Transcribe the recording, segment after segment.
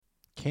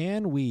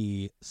can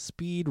we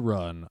speed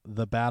run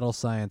the Battle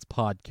Science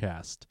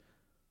podcast?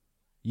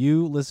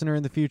 You, listener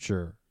in the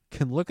future,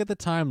 can look at the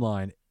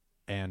timeline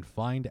and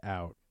find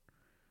out.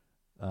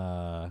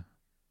 But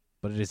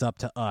it is up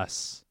to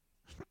us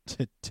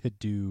to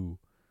do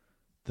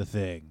the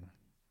thing.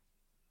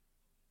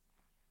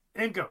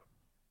 And go.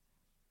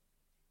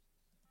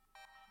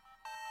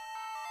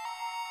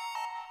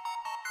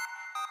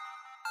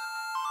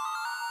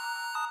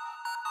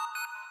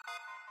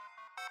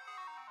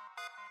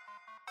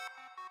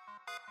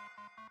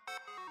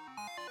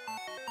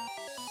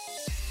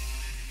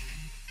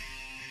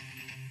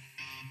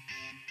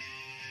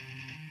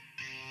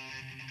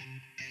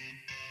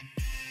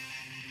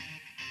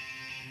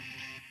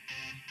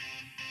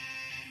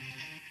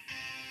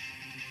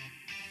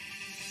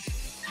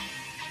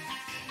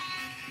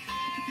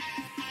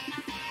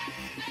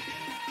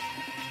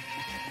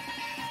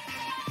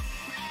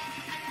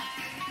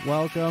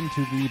 Welcome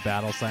to the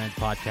Battle Science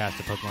Podcast,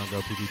 a Pokemon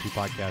Go PvP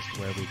podcast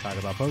where we talk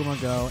about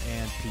Pokemon Go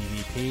and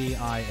PvP.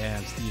 I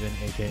am Steven,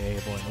 a.k.a.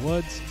 Boy in the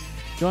Woods,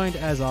 joined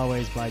as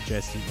always by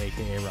Jesse,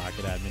 a.k.a.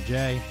 Rocket Admin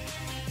J.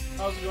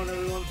 How's it going,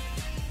 everyone?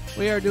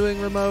 We are doing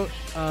remote.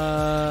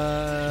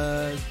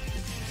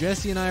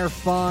 Jesse and I are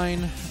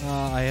fine.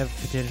 I have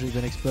potentially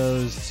been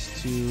exposed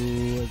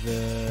to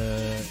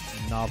the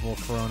novel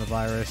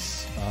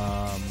coronavirus.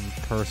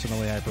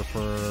 Personally, I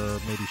prefer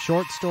maybe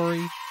short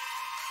story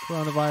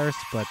coronavirus,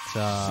 but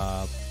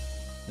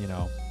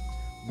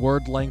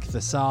word length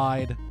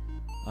aside,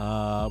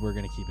 we're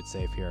gonna keep it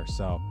safe here.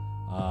 So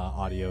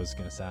audio is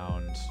gonna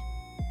sound.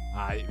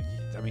 I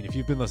mean, if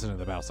you've been listening to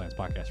the Battle Science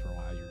podcast for a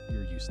while,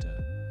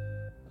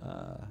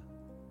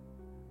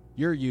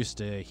 you're used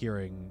to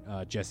hearing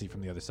Jesse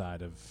from the other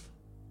side of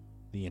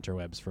the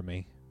interwebs from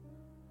me.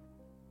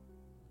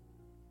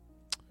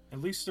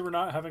 At least we're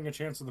not having a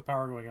chance of the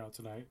power going out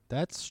tonight.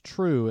 That's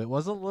true. It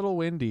was a little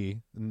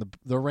windy in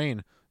the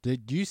rain.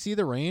 Did you see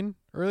the rain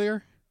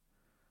earlier?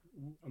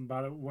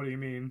 About it? What do you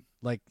mean?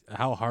 Like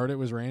how hard it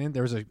was raining?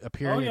 There was a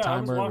period of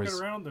time where I was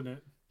walking around in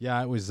it. Yeah,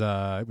 it was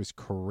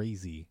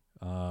crazy.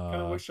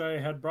 Kind of wish I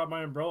had brought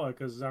my umbrella,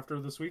 because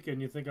after this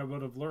weekend, you think I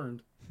would have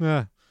learned.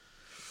 Yeah.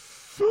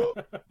 Oh,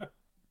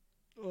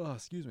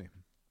 excuse me.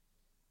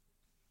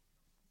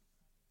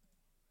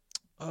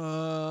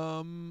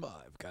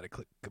 I've got to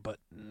click a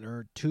button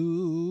or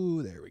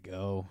two. There we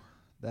go.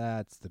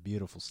 That's the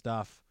beautiful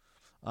stuff.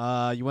 You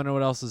want to know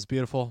what else is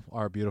beautiful?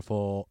 Our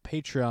beautiful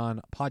Patreon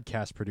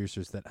podcast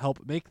producers that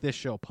help make this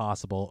show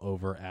possible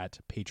over at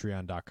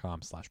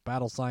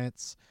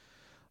patreon.com/battlescience.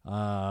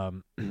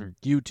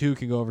 You too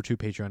can go over to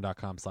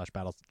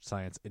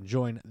patreon.com/battlescience and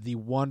join the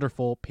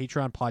wonderful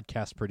Patreon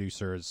podcast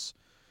producers.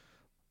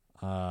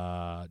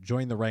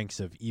 Join the ranks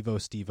of Evo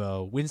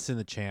Stevo, Winston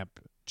the Champ,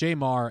 J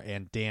Mar,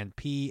 and Dan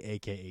P,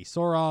 aka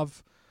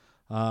Sorov,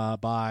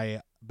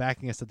 by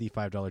backing us at the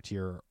 $5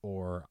 tier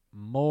or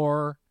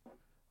more.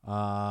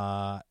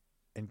 And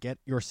get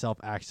yourself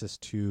access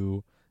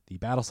to the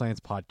Battle Science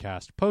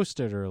podcast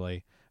posted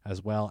early,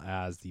 as well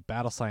as the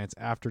Battle Science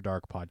After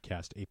Dark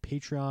podcast, a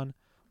Patreon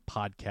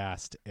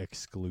podcast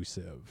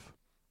exclusive.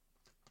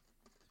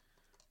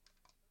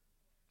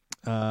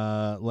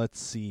 Let's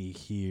see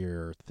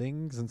here.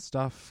 Things and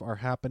stuff are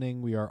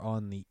happening. We are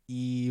on the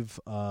eve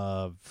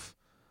of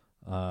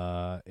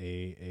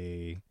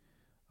a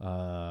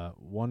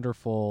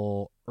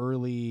wonderful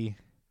early,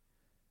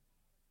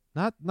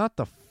 not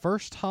the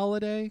first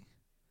holiday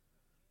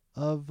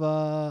of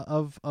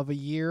a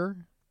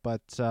year,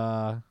 but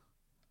a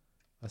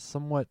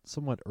somewhat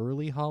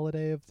early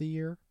holiday of the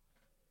year.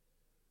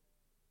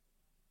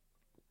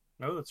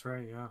 Oh, that's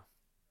right. Yeah.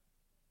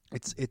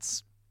 It's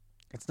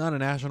not a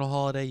national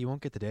holiday. You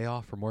won't get the day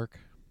off from work.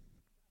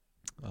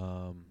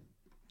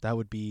 That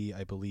would be,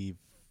 I believe,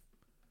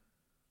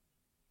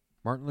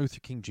 Martin Luther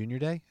King Jr.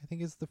 Day, I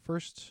think, is the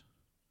first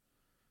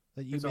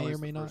that you may or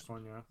may not.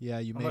 One, yeah. Yeah,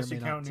 you may Unless or may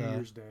you count not. New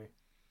Year's Day.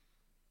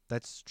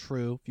 That's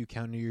true. If you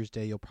count New Year's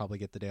Day, you'll probably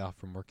get the day off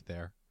from work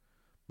there.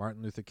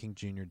 Martin Luther King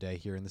Jr. Day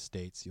here in the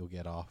States, you'll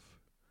get off.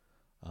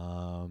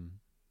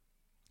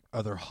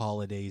 Other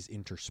holidays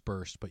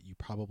interspersed, but you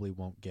probably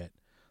won't get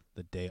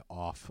the day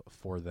off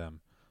for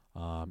them,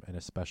 and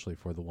especially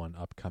for the one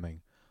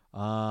upcoming.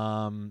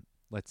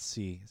 Let's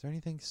see. Is there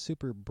anything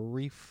super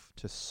brief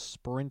to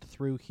sprint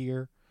through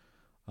here?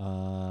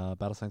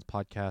 Battle Science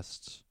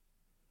Podcast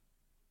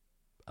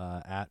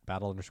at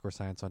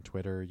battle_science on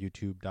Twitter,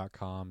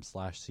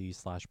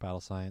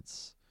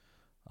 youtube.com/c/battlescience,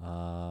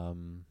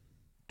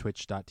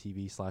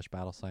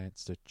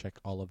 twitch.tv/battlescience to check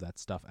all of that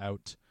stuff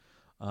out.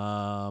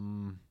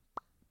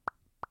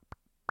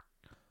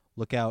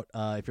 Look out.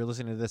 If you're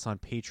listening to this on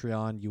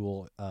Patreon, you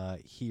will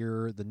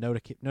hear the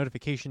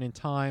notification in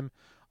time.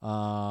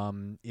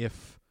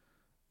 If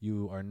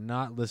you are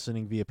not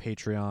listening via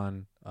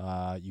Patreon,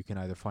 you can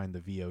either find the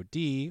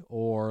VOD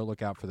or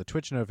look out for the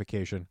Twitch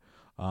notification.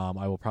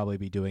 I will probably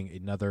be doing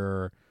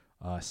another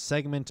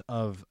segment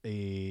of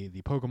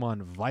the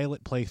Pokemon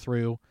Violet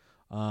playthrough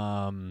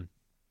on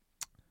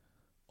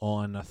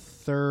a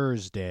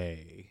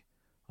Thursday.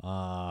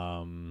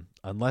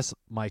 Unless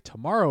my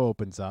tomorrow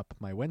opens up,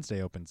 my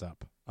Wednesday opens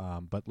up.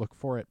 But look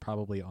for it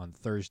probably on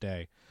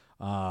Thursday.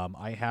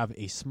 I have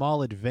a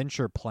small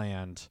adventure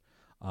planned,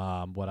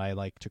 what I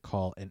like to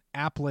call an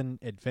Applin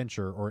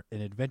adventure, or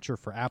an adventure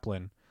for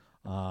Applin.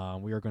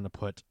 We are going to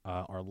put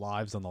our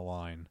lives on the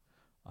line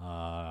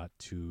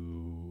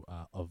to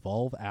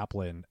evolve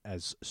Applin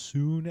as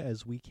soon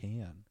as we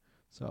can.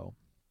 So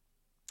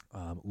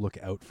look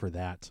out for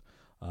that.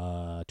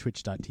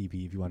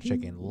 Twitch.tv if you want to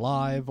check in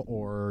live,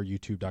 or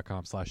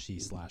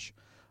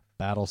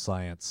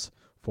youtube.com/c/battlescience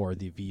for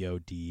the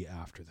VOD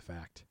after the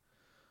fact.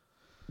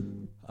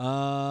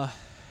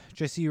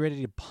 Jesse, you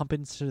ready to pump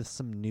into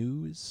some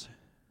news?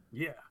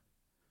 Yeah.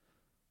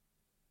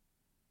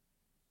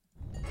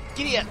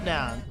 Giddy up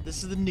now.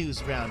 This is the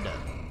news roundup.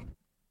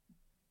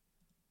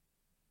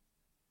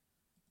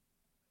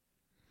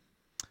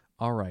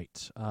 All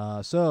right.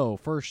 So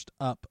first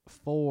up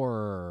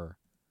for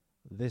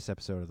this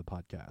episode of the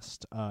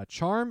podcast,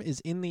 Charm is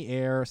in the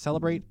air.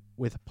 Celebrate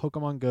with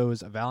Pokemon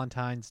Go's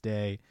Valentine's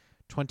Day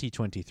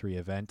 2023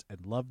 event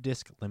and Love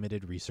Disc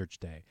Limited Research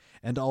Day,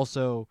 and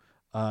also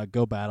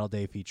Go Battle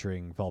Day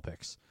featuring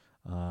Vulpix,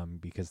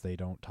 because they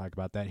don't talk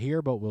about that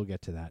here, but we'll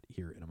get to that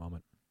here in a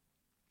moment.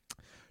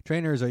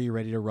 Trainers, are you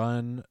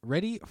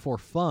ready for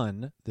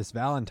fun this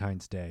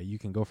Valentine's Day? You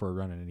can go for a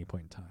run at any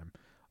point in time.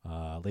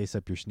 Lace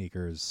up your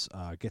sneakers,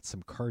 get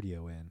some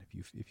cardio in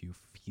if you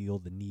feel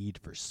the need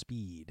for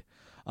speed.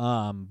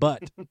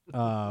 But we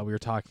were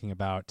talking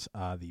about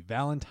the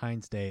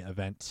Valentine's Day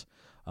event.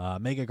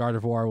 Mega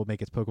Gardevoir will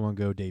make its Pokemon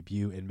Go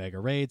debut in Mega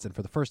Raids, and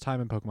for the first time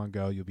in Pokemon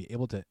Go, you'll be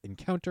able to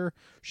encounter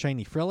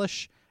Shiny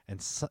Frillish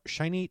and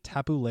Shiny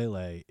Tapu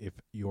Lele if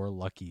you're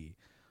lucky.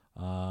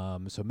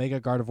 So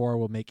Mega Gardevoir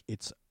will make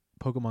its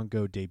Pokemon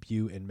Go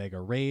debut in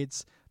Mega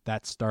Raids.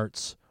 That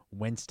starts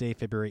Wednesday,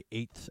 February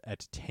 8th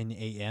at 10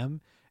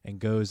 a.m. and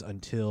goes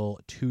until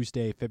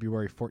Tuesday,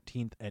 February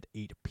 14th at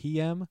 8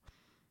 p.m.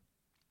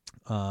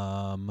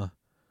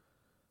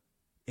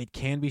 It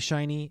can be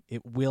shiny.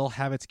 It will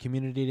have its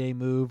Community Day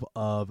move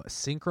of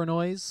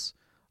Synchronize.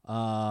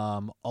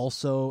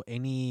 Also,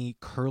 any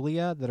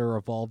Curlia that are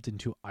evolved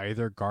into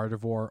either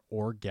Gardevoir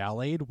or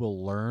Gallade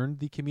will learn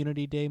the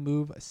Community Day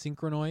move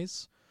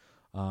Synchronize.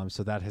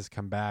 So that has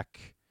come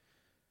back.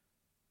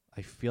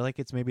 I feel like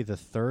it's maybe the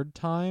third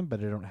time, but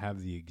I don't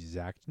have the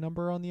exact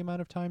number on the amount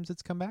of times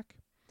it's come back.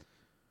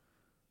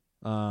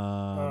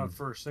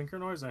 For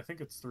Synchronize, I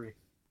think it's 3.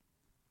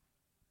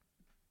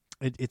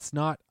 It's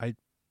not.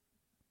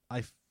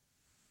 I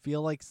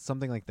feel like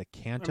something like the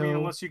Kanto. I mean,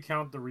 unless you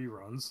count the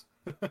reruns.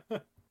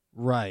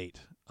 Right.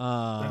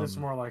 Then it's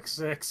more like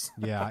 6.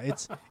 Yeah,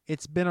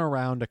 it's been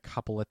around a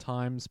couple of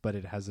times, but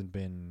it hasn't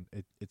been.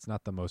 It's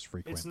not the most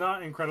frequent. It's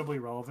not incredibly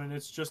relevant.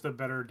 It's just a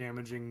better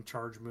damaging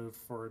charge move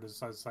for it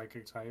as a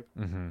psychic type,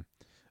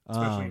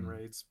 especially in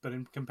raids. But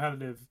in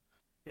competitive,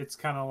 it's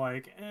kind of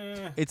like,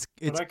 It's.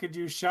 But I could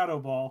use Shadow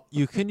Ball.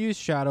 You can use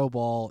Shadow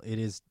Ball.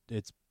 It's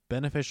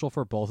beneficial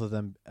for both of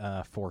them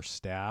for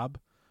stab,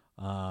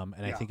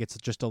 and I think it's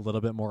just a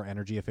little bit more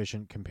energy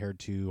efficient compared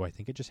to. I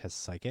think it just has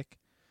psychic.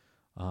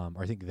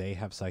 Or I think they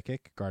have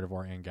Psychic,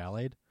 Gardevoir and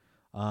Gallade.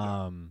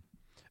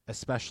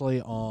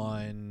 Especially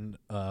on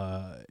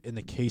in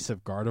the case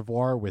of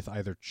Gardevoir with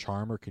either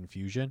Charm or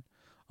Confusion.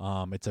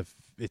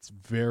 It's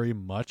very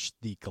much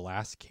the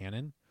glass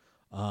cannon.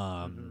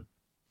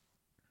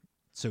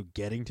 So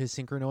getting to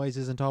Synchronize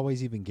isn't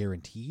always even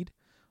guaranteed.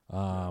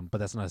 But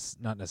that's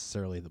not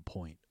necessarily the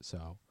point.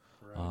 So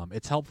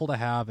it's helpful to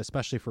have,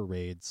 especially for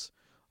raids.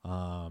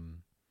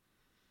 And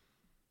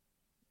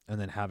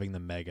then having the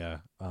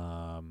Mega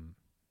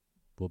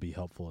will be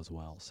helpful as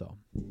well. So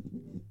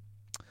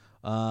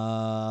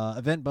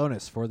event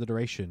bonus for the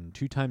duration: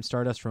 2x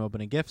Stardust from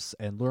opening gifts,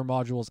 and lure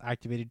modules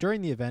activated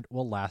during the event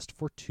will last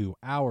for 2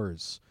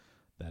 hours.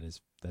 That is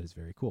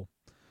very cool.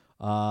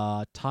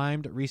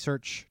 Timed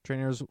research: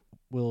 trainers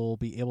will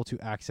be able to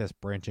access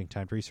branching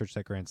timed research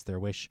that grants their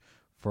wish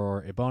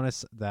for a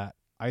bonus that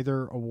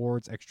either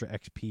awards extra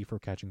XP for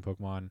catching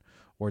Pokemon,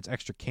 awards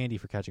extra candy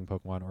for catching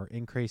Pokemon, or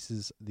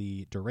increases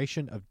the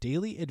duration of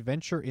daily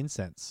adventure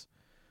incense.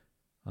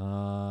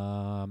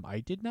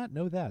 I did not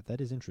know that.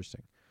 That is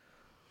interesting.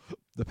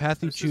 The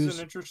path you choose. This is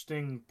an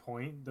interesting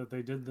point that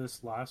they did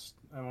this last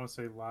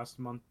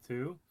month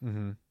too,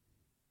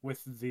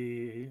 with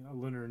the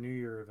Lunar New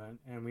Year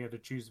event, and we had to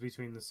choose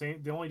between the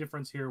same. The only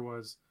difference here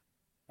was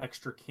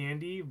extra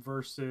candy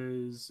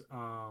versus,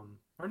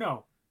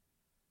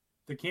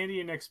 the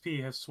candy and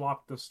XP have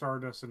swapped the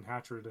Stardust and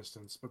Hatcher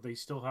distance, but they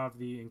still have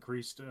the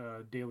increased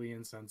daily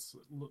incense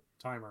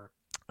timer.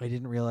 I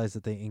didn't realize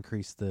that they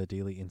increased the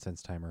daily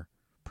incense timer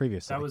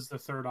previously. That was the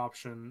third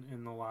option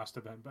in the last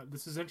event. But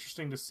this is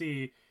interesting to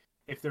see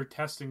if they're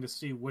testing to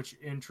see which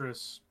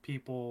interests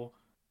people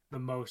the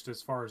most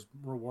as far as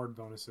reward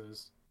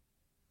bonuses.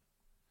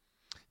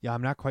 Yeah,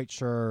 I'm not quite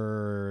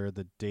sure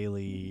the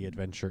daily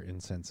adventure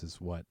incense is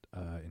what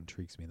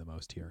intrigues me the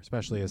most here,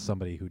 especially as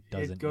somebody who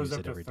doesn't use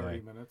it every day. It goes up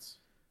to 30 minutes.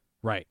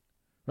 Right.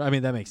 I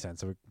mean, that makes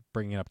sense. So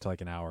bringing it up to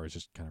like an hour is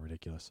just kind of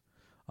ridiculous.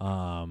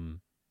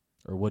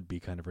 or would be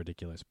kind of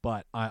ridiculous.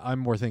 But I'm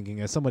more thinking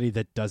as somebody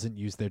that doesn't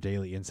use their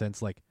daily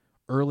incense, like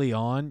early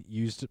on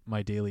used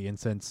my daily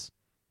incense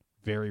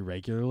very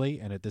regularly,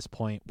 and at this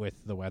point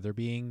with the weather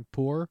being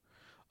poor,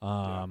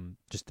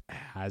 just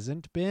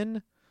hasn't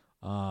been.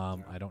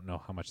 I don't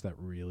know how much that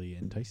really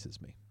entices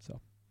me.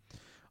 So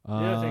the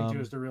other thing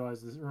too is to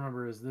realize this.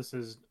 Remember, is this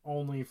is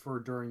only for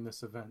during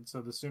this event.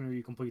 So the sooner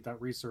you complete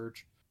that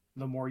research,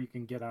 the more you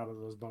can get out of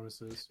those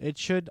bonuses. It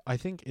should. I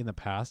think in the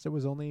past it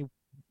was only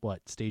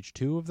stage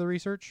 2 of the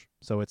research,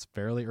 so it's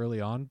fairly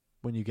early on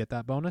when you get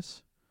that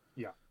bonus.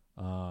 Yeah.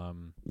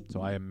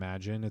 So I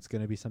imagine it's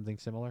going to be something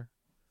similar.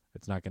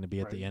 It's not going to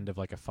be at the end of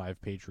like a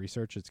 5-page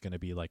research. It's going to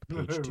be like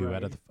page 2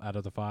 out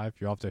of the 5.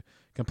 You'll have to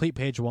complete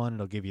page 1.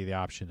 It'll give you the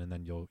option, and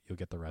then you'll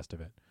get the rest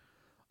of it.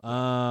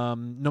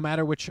 No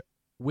matter which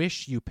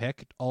wish you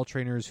pick, all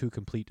trainers who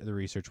complete the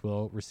research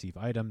will receive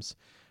items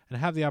and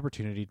have the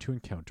opportunity to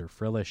encounter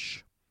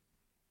Frillish.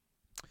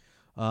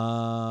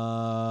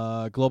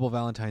 Global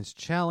Valentine's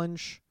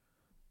Challenge.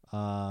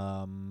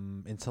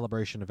 In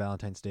celebration of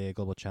Valentine's Day, a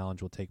global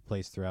challenge will take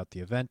place throughout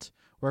the event.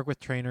 Work with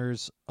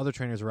other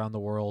trainers around the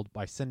world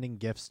by sending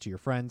gifts to your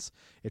friends.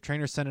 If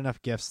trainers send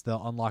enough gifts,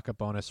 they'll unlock a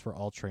bonus for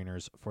all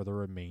trainers for the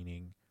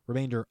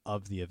remainder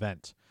of the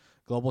event.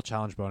 Global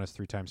challenge bonus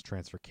 3 times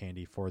transfer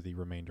candy for the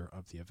remainder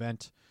of the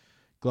event.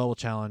 Global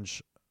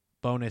challenge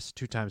bonus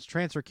 2 times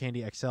transfer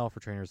candy XL for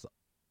trainers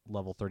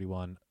level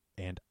 31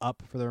 and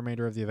up for the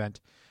remainder of the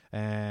event.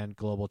 And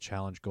global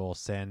challenge goal,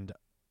 send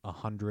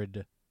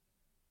 100.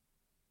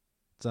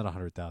 It's not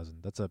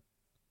 100,000. That's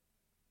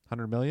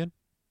 100 million?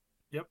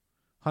 Yep.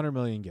 100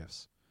 million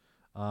gifts.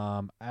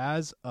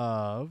 As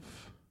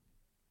of,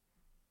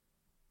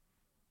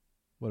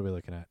 what are we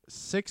looking at?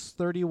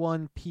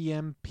 6:31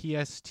 p.m.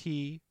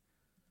 PST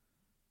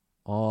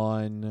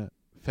on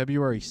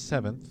February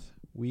 7th.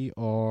 We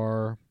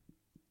are...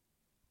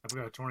 I've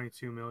got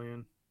 22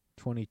 million.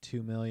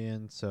 22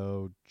 million,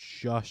 so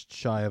just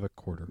shy of a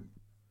quarter.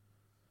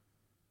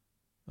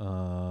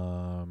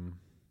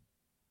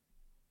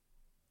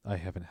 I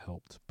haven't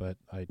helped, but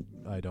I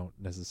don't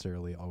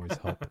necessarily always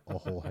help a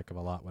whole heck of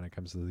a lot when it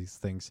comes to these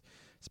things,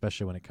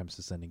 especially when it comes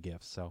to sending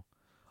gifts. So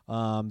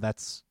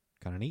that's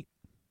kind of neat.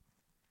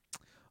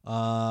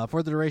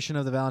 For the duration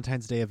of the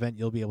Valentine's Day event,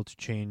 you'll be able to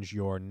change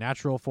your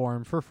natural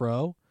form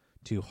Furfrou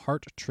to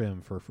Heart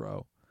Trim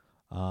Furfrou.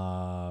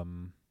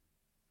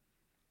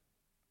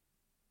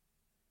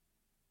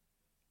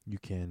 You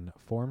can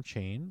form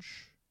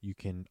change. You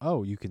can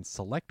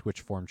select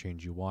which form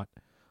change you want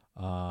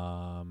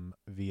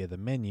via the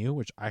menu,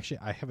 which actually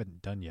I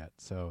haven't done yet,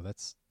 so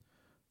that's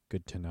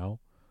good to know.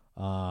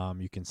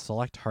 You can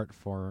select Heart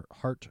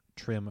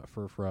Trim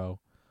Furfrou,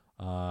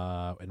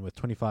 and with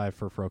 25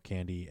 Furfrou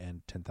candy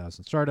and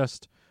 10,000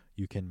 Stardust,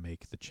 you can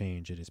make the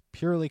change. It is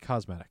purely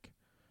cosmetic.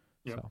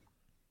 Yep. So.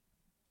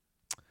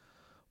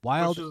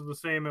 Wild, which is the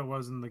same it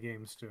was in the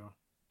games too.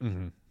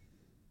 Mm-hmm.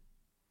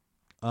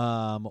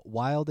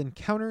 Wild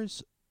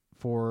encounters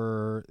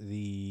for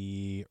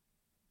the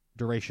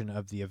duration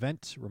of the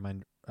event.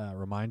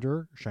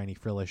 Reminder: Shiny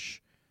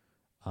Frillish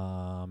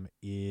has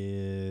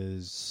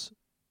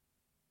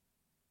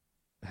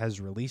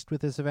released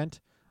with this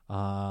event.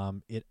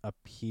 It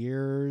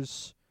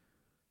appears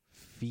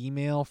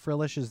female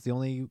Frillish is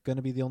going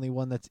to be the only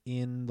one that's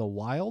in the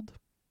wild.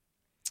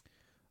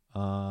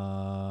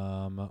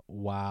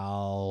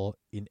 While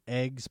in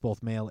eggs,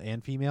 both male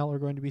and female are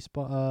going to be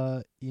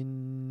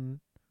in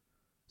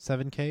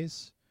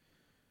 7Ks.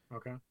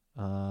 Okay.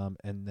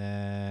 And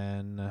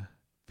then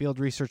field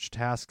research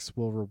tasks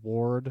will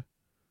reward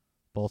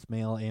both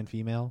male and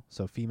female.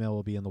 So female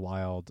will be in the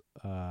wild.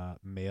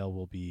 Male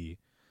will be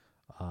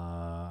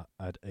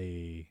at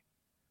a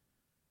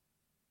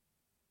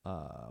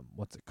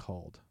what's it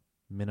called?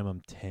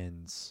 Minimum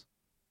 10s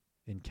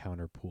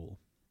encounter pool.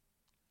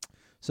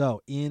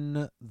 So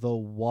in the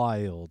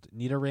wild,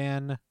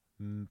 Nidoran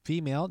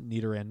female,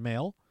 Nidoran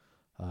male,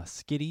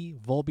 Skitty,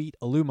 Volbeat,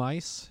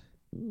 Alumice,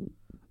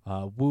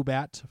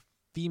 Woobat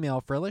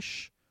female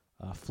Frillish,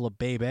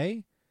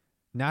 Flabebe,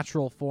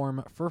 natural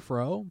form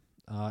Furfrou,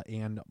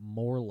 and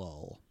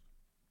Morlul.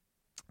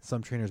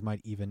 Some trainers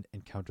might even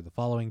encounter the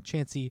following: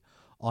 Chansey,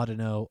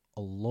 Audino,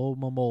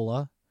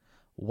 Alomomola,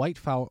 white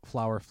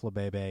flower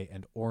Flabebe,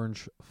 and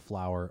orange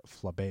flower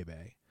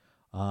Flabebe.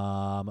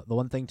 The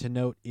one thing to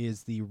note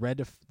is the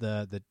red.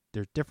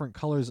 There's different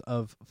colors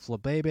of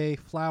Flabebe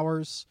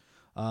flowers.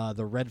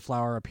 The red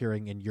flower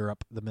appearing in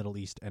Europe, the Middle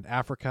East, and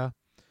Africa.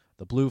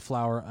 The blue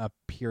flower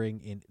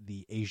appearing in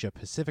the Asia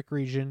Pacific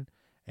region,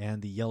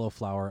 and the yellow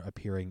flower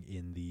appearing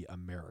in the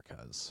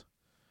Americas.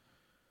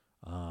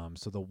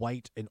 So the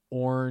white and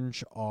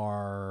orange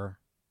are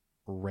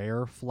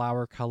rare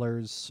flower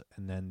colors,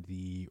 and then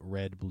the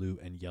red, blue,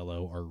 and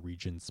yellow are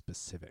region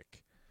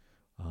specific.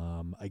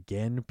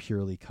 Again,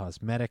 purely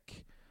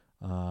cosmetic.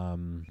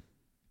 But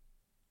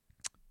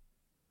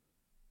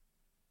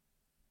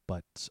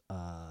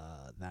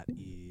that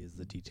is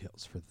the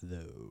details for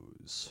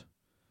those.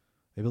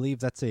 I believe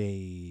that's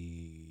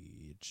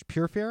a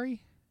Pure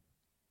Fairy?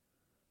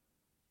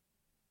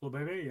 Well,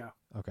 baby, yeah.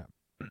 Okay.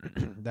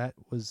 That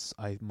was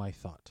my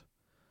thought.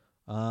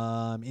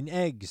 In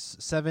eggs,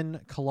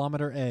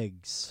 7-kilometer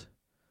eggs.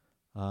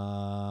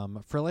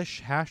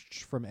 Frillish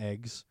hatched from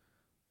eggs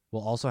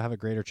will also have a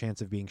greater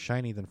chance of being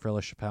shiny than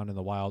Frillish found in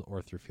the wild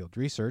or through field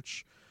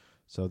research.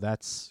 So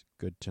that's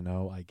good to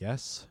know, I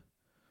guess.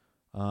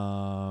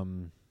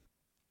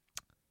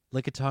 Lickitung,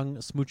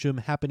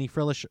 Smoochum, Happiny,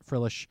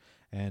 Frillish,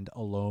 and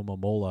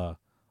Alomomola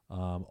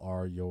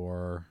are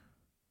your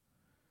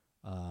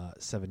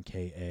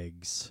 7K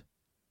eggs.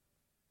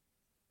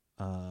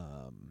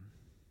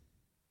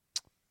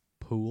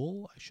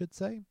 Pool, I should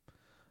say.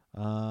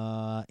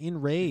 In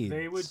raids, if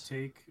they would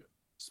take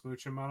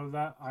Smoochum out of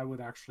that, I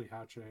would actually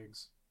hatch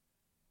eggs.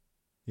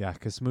 Yeah,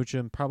 because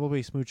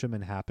probably Smoochum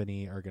and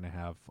Happiny are going to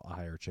have a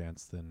higher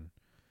chance than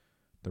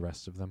the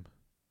rest of them.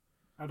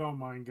 I don't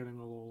mind getting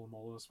a little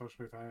Mola,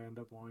 especially if I end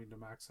up wanting to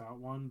max out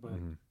one. But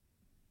and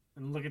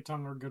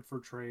Lickitung are good for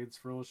trades.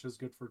 Frillish is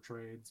good for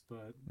trades,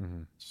 but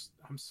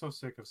I'm so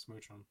sick of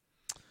Smoochum.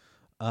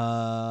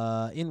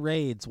 In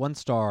raids,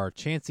 1-star,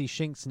 Chansey,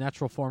 Shinx,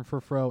 Natural Form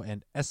Furfrou,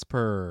 and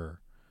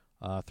Esper.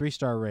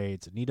 3-star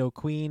raids,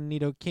 Nidoqueen,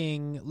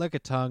 Nidoking,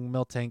 Lickitung,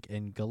 Miltank,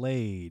 and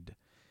Gallade.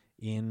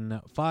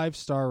 In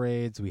 5-star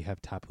raids, we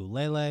have Tapu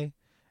Lele,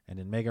 and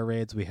in Mega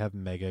raids, we have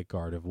Mega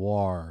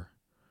Gardevoir.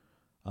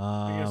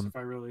 I guess if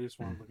I really just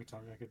wanted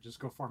Lickitung, I could just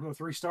go farm the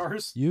 3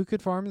 stars. You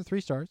could farm the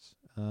 3 stars.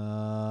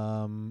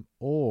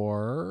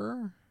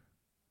 Or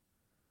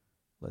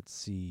let's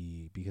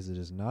see, because it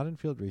is not in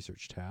field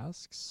research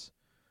tasks,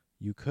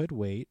 you could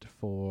wait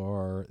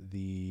for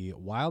the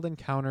wild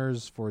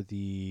encounters for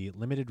the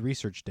limited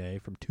research day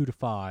from 2 to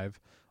 5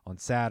 on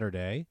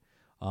Saturday.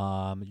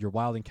 Your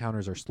wild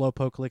encounters are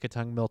Slowpoke,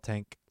 Lickitung,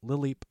 Miltank,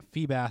 Lileep,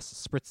 Feebas,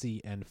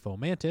 Spritzee, and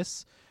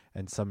Fomantis.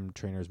 And some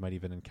trainers might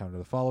even encounter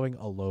the following: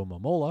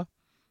 Alomomola.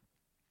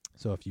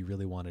 So if you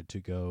really wanted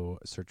to go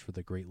search for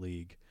the Great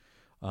League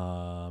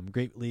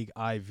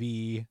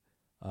IV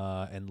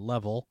and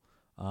level,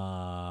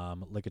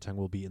 Lickitung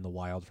will be in the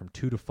wild from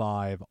 2 to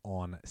 5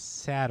 on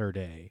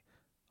Saturday,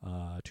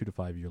 2 to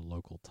 5 your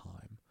local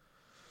time.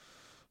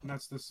 And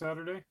that's this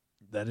Saturday?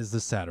 That is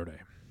this Saturday.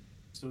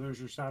 So there's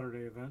your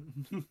Saturday event.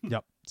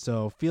 Yep.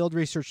 So field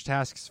research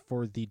tasks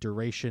for the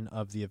duration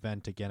of the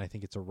event. Again, I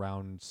think it's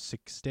around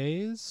 6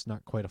 days,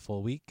 not quite a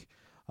full week.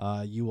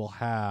 You will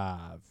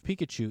have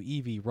Pikachu,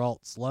 Eevee,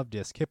 Ralts,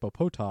 Luvdisc,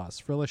 Hippopotas,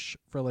 Frillish,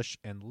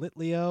 and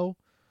Litleo.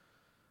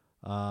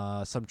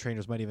 Some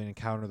trainers might even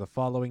encounter the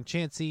following: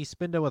 Chansey,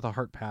 Spinda with a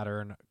heart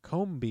pattern,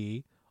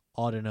 Combee,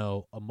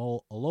 Audino,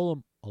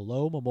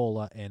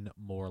 Alomomola, and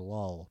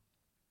Morlul.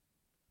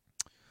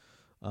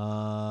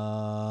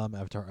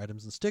 Avatar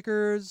items and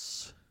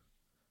stickers,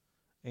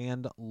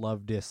 and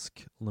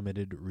Luvdisc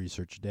limited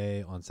research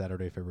day on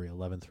Saturday, February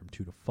 11th from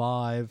 2 to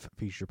 5.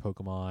 Feature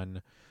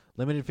Pokemon.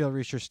 Limited field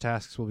research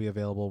tasks will be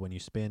available when you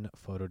spin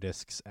photo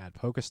discs at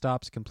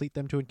Pokestops. Complete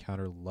them to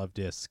encounter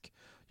Luvdisc.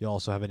 You'll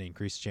also have an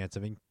increased chance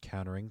of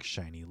encountering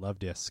shiny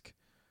Luvdisc.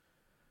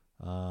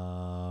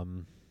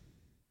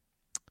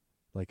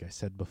 Like I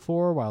said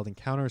before, wild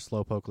encounters: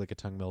 Slowpoke,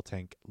 Lickitung,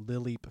 Miltank,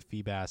 Lileep,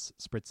 Feebas,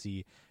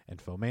 Spritzee, and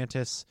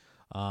Fomantis.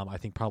 I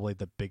think probably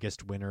the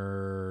biggest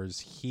winners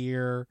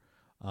here,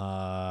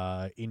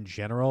 in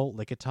general,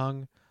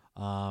 Lickitung,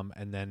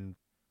 and then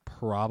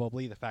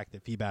probably the fact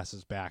that Feebas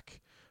is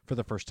back for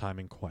the first time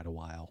in quite a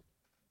while.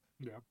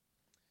 Yeah.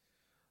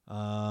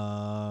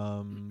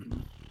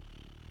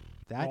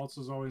 Ralts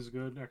is always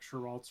good. Extra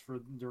Ralts for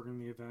during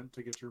the event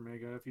to get your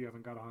Mega if you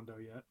haven't got a Hundo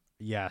yet.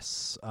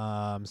 Yes.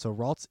 So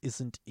Ralts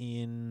isn't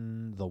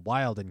in the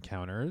wild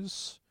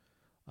encounters.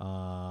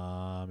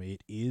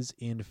 It is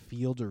in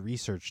field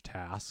research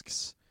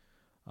tasks.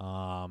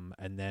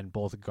 And then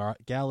both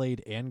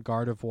Gallade and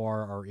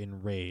Gardevoir are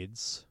in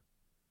raids.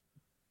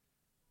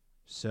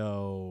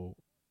 So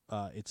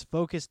it's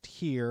focused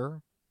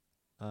here.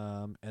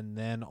 And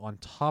then on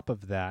top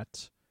of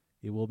that,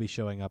 it will be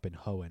showing up in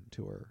Hoenn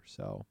Tour.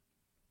 So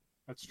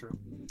that's true.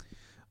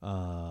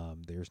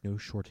 There's no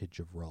shortage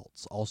of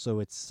Ralts. Also,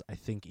 it's, I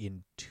think,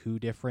 in 2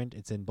 different.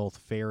 It's in both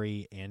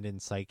Fairy and in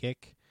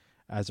Psychic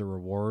as a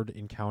reward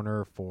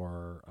encounter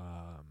for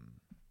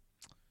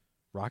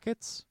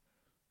Rockets.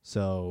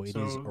 So it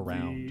is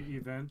around. The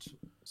event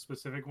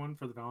specific one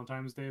for the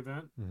Valentine's Day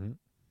event. Mm-hmm.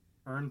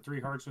 Earn 3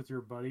 hearts with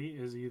your buddy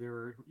is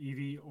either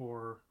Eevee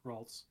or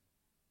Ralts.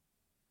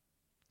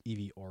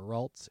 Eevee or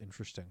Ralts.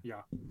 Interesting.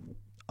 Yeah.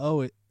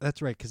 Oh,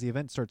 that's right, because the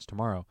event starts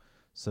tomorrow.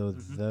 So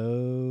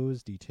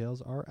those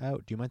details are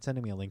out. Do you mind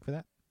sending me a link for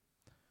that?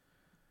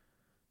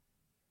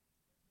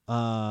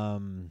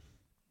 The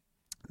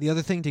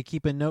other thing to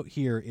keep a note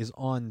here is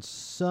on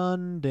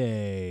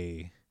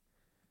Sunday.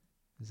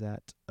 Is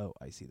that... Oh,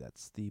 I see.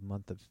 That's the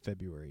month of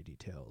February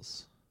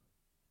details.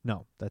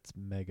 No, that's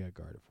Mega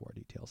Gardevoir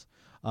details.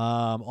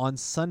 On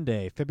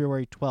Sunday,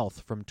 February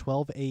 12th, from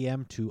 12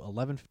 a.m. to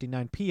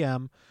 11:59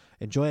 p.m.,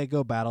 enjoy a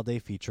Go Battle Day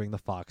featuring the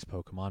Fox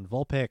Pokemon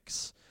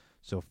Vulpix.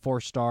 So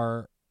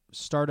 4-star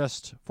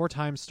Stardust, 4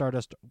 times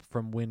Stardust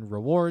from win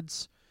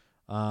rewards.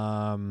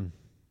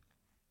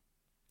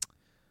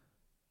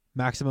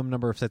 Maximum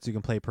number of sets you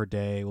can play per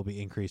day will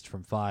be increased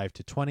from 5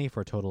 to 20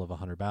 for a total of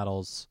 100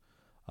 battles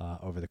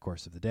over the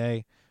course of the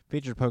day.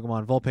 Featured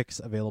Pokemon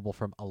Vulpix available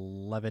from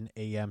 11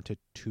 a.m. to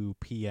 2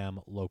 p.m.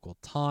 local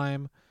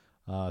time,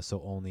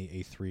 so only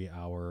a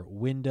 3-hour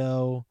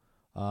window.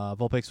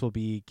 Vulpix will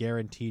be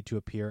guaranteed to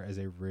appear as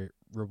a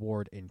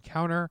reward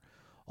encounter.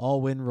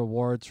 All win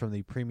rewards from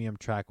the premium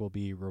track will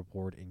be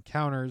reward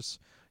encounters.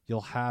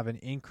 You'll have an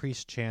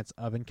increased chance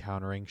of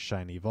encountering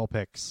shiny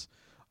Vulpix.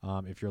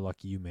 If you're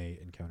lucky, you may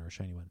encounter a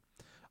shiny one.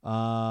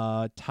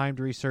 Timed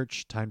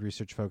research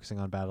focusing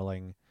on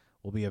battling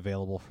will be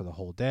available for the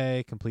whole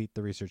day. Complete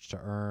the research to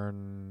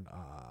earn.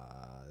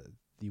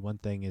 The one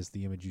thing is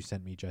the image you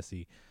sent me,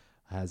 Jesse,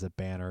 has a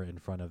banner in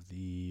front of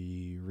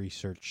the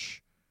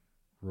research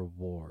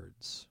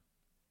rewards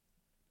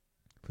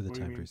for the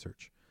timed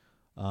research.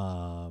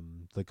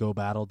 The Go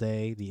Battle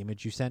Day, the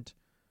image you sent,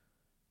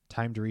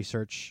 timed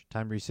research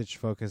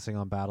focused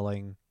on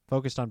battling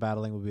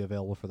will be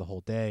available for the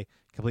whole day.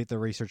 Complete the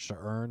research to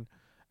earn,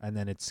 and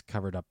then it's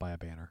covered up by a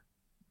banner.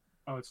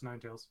 Oh, it's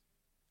Ninetales.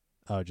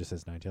 Oh, it just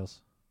says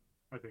Ninetales?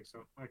 I think so.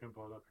 I can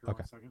pull it up here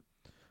 1 second.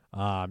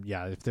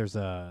 Yeah, if there's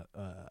a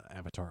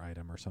avatar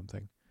item or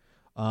something.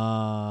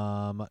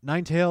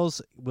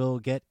 Ninetales will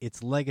get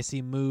its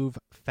legacy move,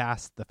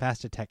 the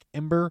Fast Attack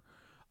Ember.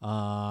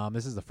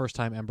 This is the first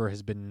time Ember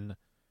has been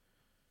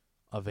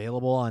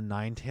available on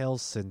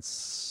Ninetales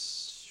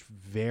since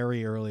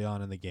very early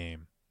on in the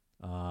game.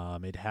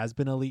 It has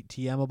been Elite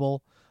TMable,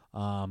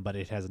 but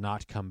it has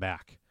not come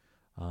back.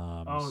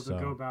 The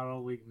Go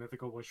Battle League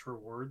Mythical Wish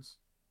rewards?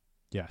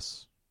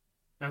 Yes.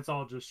 That's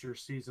all just your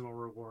seasonal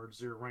rewards.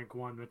 Your rank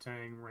 1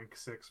 Metang, rank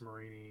 6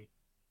 Marini.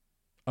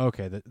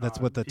 Okay, that's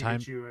what the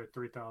Pikachu at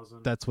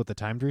 3,000. That's what the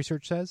timed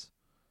research says?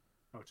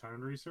 Oh,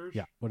 timed research?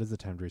 Yeah, what does the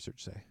timed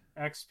research say?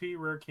 XP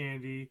Rare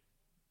Candy,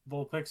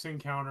 Vulpix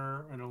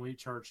Encounter, and Elite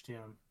Charge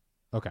TM.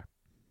 Okay.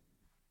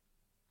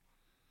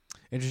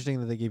 Interesting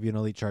that they give you an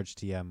Elite Charge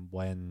TM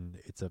when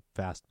it's a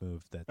fast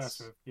move that's...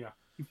 Fast move, yeah.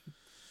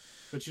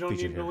 But you don't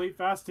need an Elite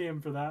Fast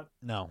TM for that.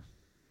 No.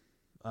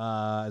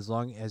 As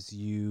long as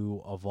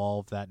you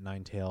evolve that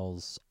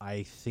Ninetales,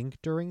 I think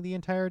during the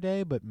entire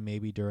day, but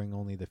maybe during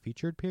only the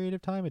featured period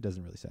of time. It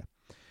doesn't really say.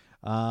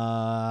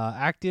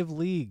 Active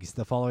leagues.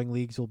 The following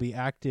leagues will be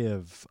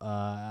active.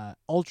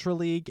 Ultra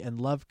League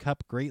and Love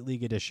Cup Great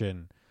League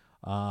Edition.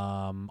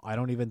 I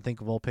don't even think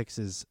Vulpix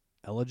is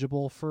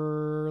eligible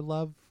for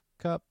Love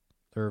Cup,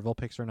 or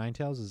Vulpix or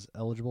Ninetales is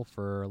eligible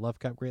for Love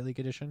Cup Great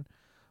League Edition,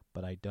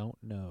 but I don't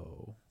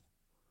know.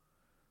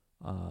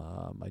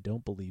 I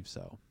don't believe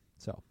so.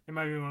 So it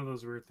might be one of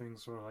those weird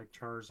things where like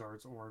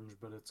Charizard's orange,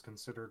 but it's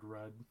considered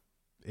red.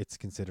 It's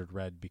considered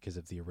red because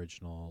of the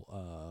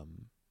original,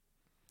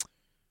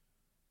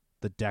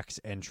 the Dex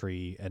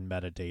entry and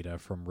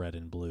metadata from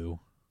red, blue,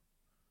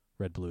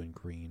 and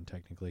green,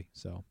 technically.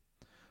 So,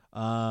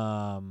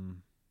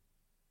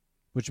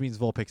 which means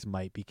Vulpix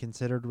might be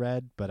considered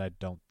red, but I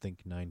don't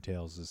think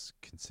Ninetales is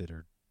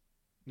considered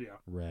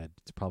red.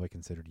 It's probably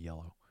considered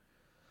yellow.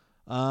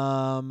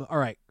 All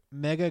right.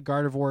 Mega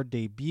Gardevoir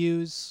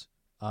debuts.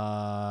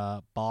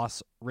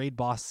 Raid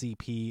boss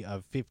CP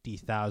of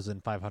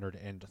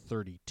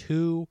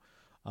 50,532.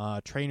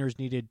 Trainers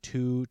needed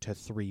 2 to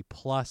 3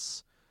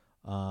 plus.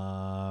 It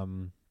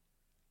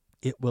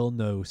will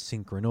know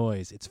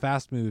Synchronoise. Its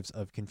fast moves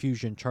of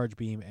Confusion, Charge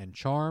Beam, and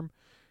Charm.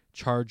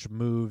 Charge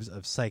moves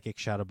of Psychic,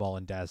 Shadow Ball,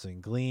 and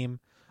Dazzling Gleam.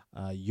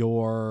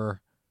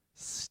 Your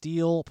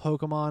Steel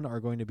Pokemon are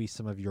going to be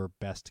some of your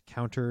best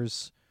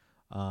counters.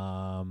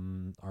 Are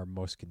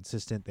most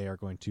consistent. They are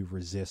going to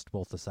resist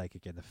both the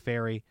Psychic and the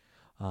Fairy,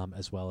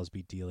 as well as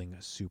be dealing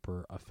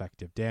super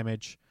effective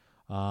damage.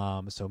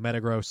 So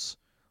Metagross,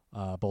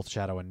 both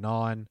Shadow and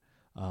Non.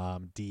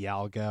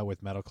 Dialga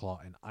with Metal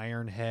Claw and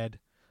Iron Head.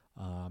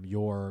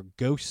 Your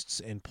Ghosts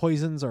and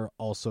Poisons are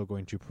also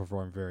going to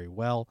perform very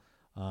well.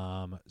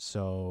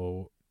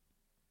 So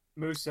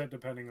moveset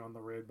depending on the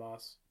raid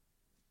boss.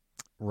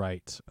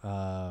 Right.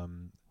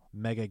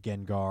 Mega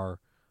Gengar,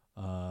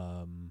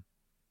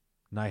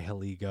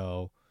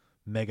 Nihilego,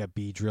 Mega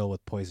Beedrill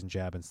with Poison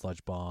Jab and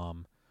Sludge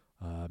Bomb,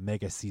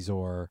 Mega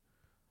Scizor,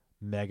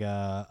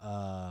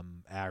 Mega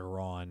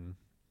Aggron,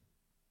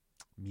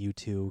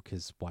 Mewtwo,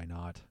 because why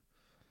not?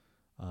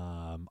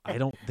 I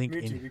don't think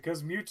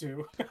because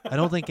Mewtwo. I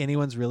don't think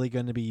anyone's really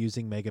going to be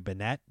using Mega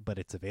Banette, but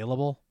it's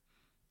available.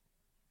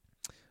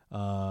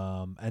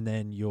 And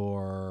then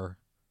your...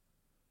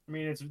 I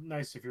mean, it's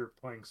nice if you're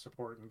playing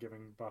support and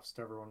giving buffs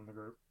to everyone in the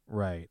group.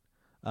 Right.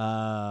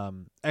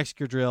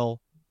 Excadrill,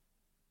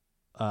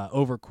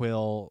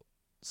 Overquill,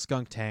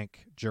 Skuntank,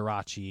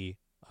 Jirachi,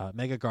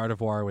 Mega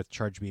Gardevoir with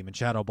Charge Beam and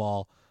Shadow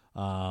Ball,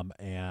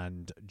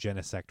 and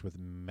Genesect with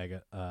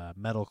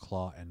Metal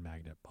Claw and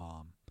Magnet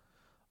Bomb.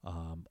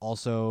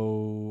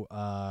 Also,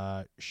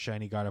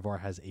 Shiny Gardevoir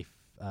has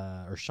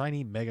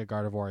Shiny Mega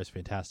Gardevoir is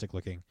fantastic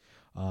looking.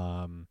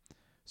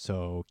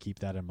 So keep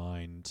that in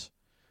mind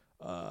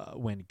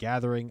when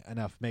gathering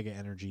enough Mega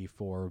Energy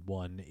for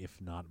one, if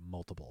not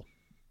multiple.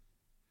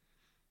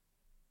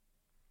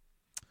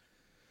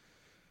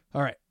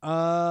 All right.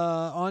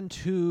 On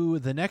to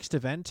the next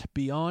event.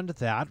 Beyond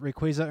that,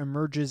 Rayquaza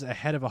emerges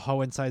ahead of a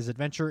Hoenn-sized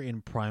adventure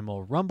in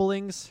Primal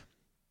Rumblings.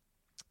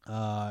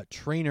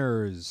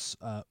 Trainers.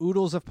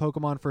 Oodles of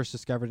Pokemon first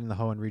discovered in the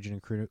Hoenn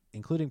region,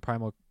 including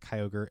Primal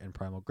Kyogre and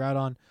Primal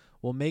Groudon,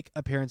 will make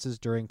appearances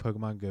during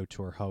Pokemon Go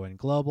Tour Hoenn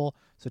Global,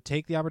 so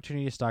take the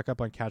opportunity to stock up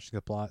on catching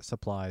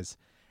supplies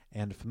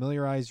and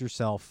familiarize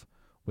yourself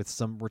with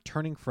some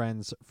returning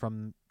friends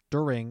from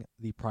during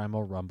the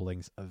Primal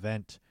Rumblings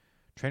event.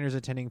 Trainers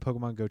attending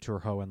Pokemon Go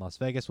Tour Hoenn Las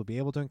Vegas will be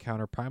able to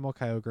encounter Primal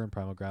Kyogre and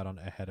Primal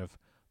Groudon ahead of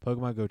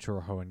Pokemon Go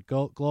Tour Hoenn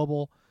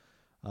Global.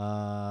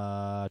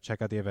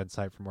 Check out the event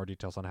site for more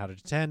details on how to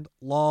attend.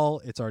 Lol,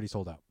 it's already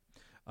sold out.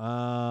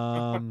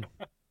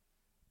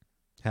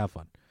 Have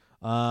fun.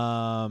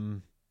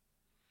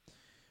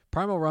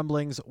 Primal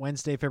Rumblings,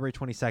 Wednesday, February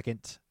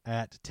 22nd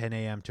at 10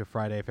 a.m. to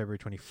Friday, February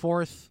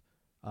 24th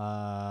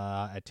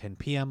at 10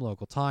 p.m.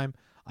 local time.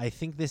 I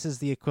think this is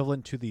the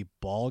equivalent to the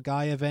Ball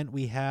Guy event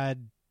we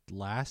had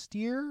last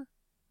year,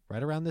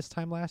 right around this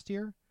time last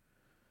year.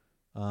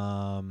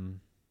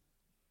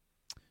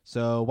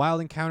 So wild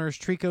encounters: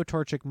 Trico,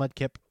 Torchic,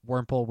 Mudkip,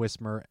 Wurmple,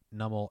 Whismur,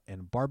 Numel,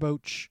 and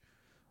Barboach.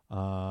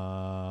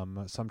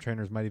 Some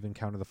trainers might even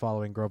encounter the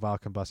following: Grovyle,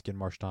 Combustion,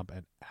 Marshtomp,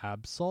 and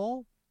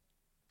Absol.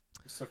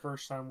 It's the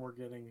first time we're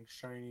getting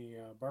shiny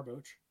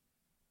Barboach.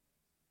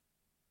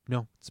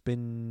 No, it's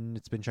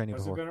been shiny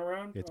Has before. It been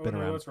around? It's been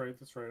around. That's right.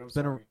 I'm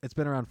sorry. It's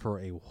been around for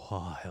a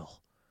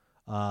while.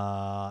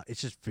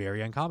 It's just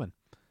very uncommon,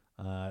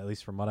 at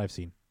least from what I've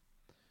seen.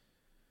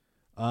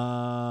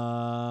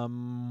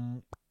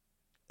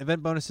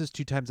 Event bonuses: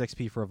 2x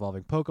XP for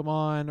evolving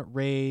Pokemon.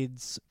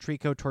 Raids: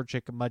 Trico,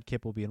 Torchic,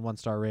 Mudkip will be in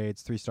 1-star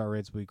raids. 3-star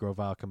raids will be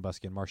Grovyle,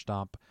 Combustion,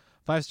 Marshtomp.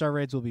 5-star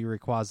raids will be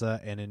Rayquaza,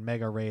 and in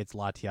Mega raids,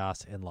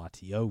 Latias and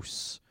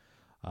Latios.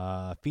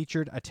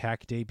 Featured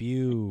attack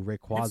debut: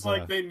 Rayquaza. It's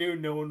like they knew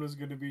no one was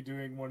going to be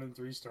doing 1 and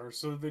 3 stars,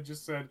 so they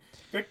just said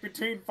pick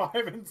between 5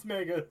 and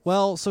Mega.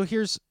 Well, so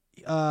here's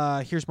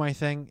my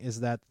thing: is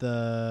that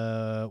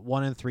the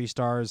 1 and 3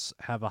 stars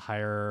have a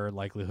higher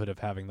likelihood of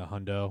having the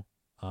hundo.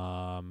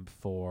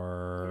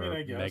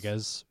 For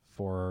Megas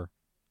for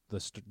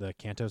the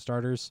Kanto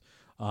starters,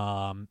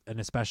 and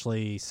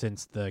especially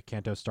since the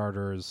Kanto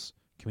starters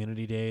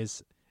community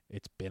days,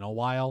 it's been a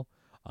while.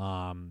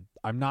 I'm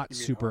not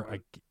super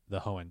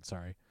the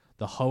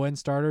Hoenn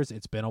starters.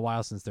 It's been a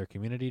while since their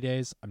community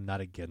days. I'm not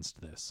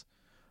against this,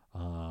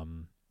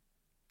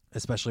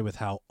 especially with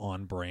how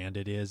on brand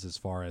it is as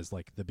far as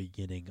like the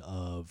beginning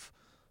of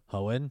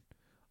Hoenn.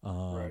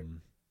 Right.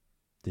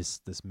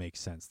 This makes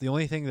sense. The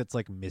only thing that's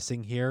like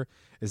missing here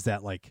is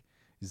that like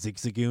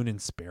Zigzagoon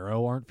and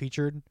Sparrow aren't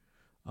featured.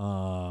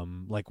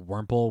 Like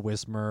Wurmple,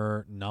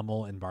 Whismur,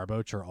 Numel, and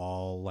Barboach are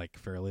all like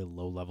fairly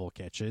low level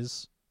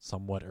catches,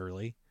 somewhat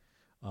early.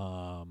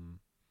 So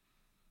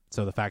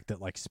the fact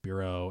that like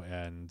Spearow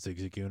and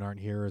Zigzagoon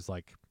aren't here is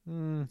like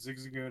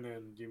Zigzagoon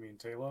and you mean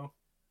Tailo?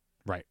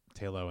 Right,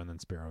 Tailo and then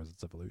Spearow is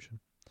its evolution.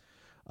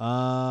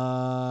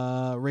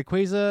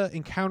 Rayquaza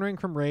encountering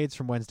from raids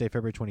from Wednesday,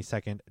 February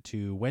 22nd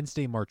to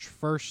Wednesday, March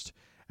 1st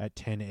at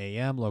 10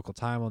 a.m. local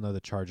time. We'll know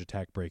the charge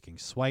attack breaking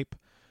swipe.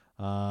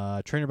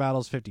 Trainer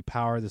battles 50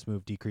 power. This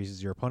move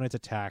decreases your opponent's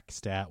attack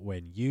stat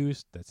when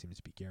used. That seems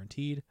to be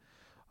guaranteed.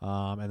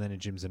 And then in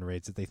gyms and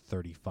raids, it's a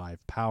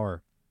 35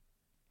 power.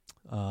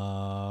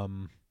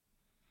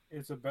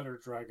 It's a better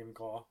Dragon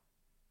Claw.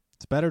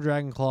 It's a better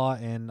Dragon Claw,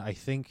 and I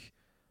think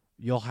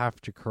you'll have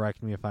to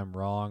correct me if I'm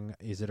wrong.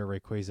 Is it a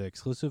Rayquaza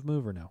exclusive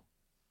move or no?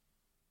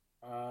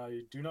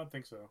 I do not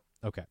think so.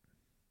 Okay.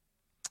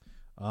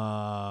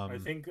 I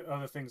think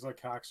other things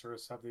like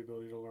Haxorus have the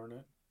ability to learn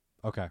it.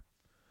 Okay.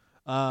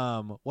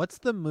 What's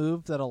the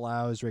move that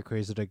allows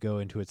Rayquaza to go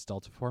into its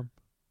Delta form?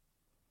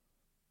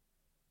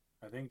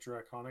 I think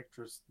Draconic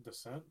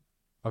Descent.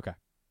 Okay.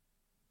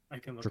 I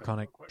can look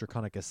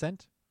Draconic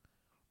Ascent?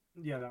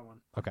 Yeah, that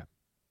one. Okay.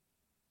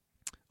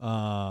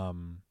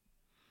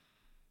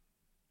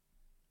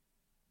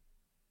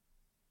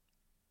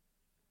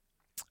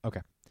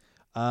 Okay.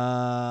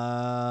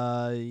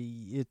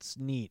 It's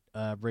neat.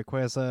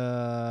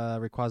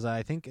 Rayquaza,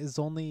 I think has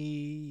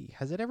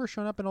it ever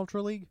shown up in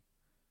Ultra League?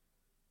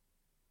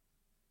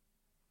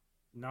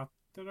 Not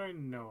that I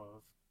know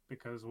of,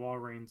 because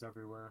Walreign's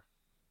everywhere.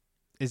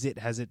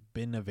 Has it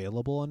been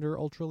available under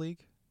Ultra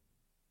League?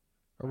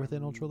 Or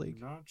within Ultra League?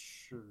 Not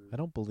sure. I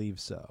don't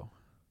believe so.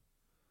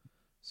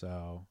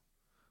 So,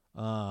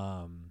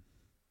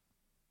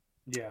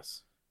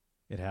 yes.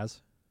 It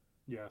has?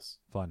 Yes.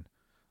 Fun.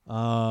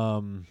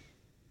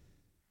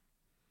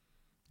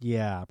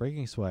 Yeah,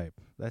 Breaking Swipe.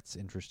 That's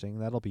interesting.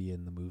 That'll be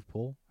in the move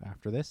pool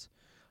after this.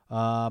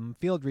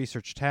 Field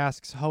research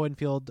tasks.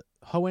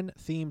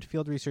 Hoenn-themed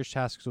field research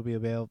tasks will be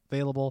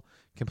available.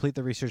 Complete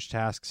the research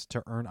tasks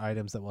to earn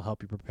items that will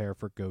help you prepare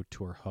for Go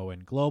Tour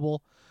Hoenn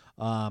Global.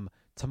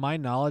 To my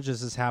knowledge,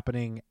 this is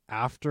happening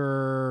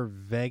after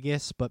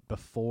Vegas, but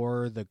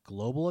before the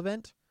global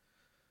event.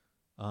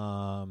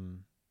 So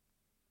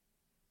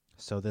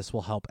this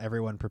will help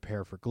everyone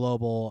prepare for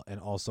global and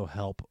also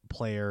help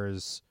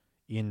players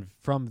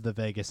from the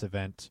Vegas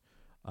event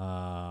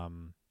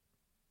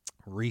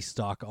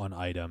restock on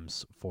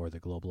items for the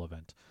global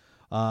event.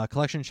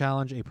 Collection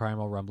challenge, a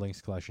Primal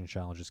Rumblings collection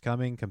challenge is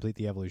coming. Complete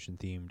the evolution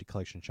themed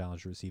collection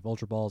challenge to receive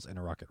Ultra Balls and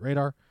a rocket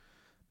radar.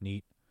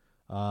 Neat.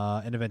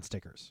 And event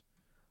stickers.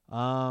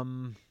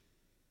 Not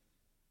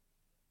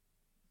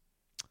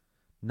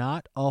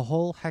a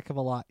whole heck of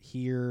a lot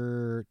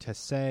here to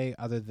say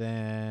other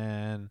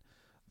than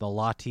the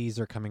Lotties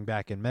are coming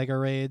back in Mega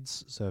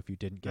Raids. So if you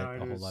didn't get a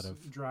whole lot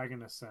of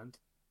Dragon Ascent.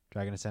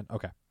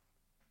 Okay.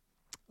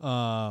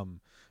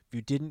 If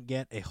you didn't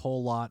get a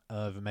whole lot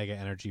of Mega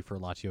Energy for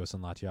Latios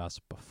and Latias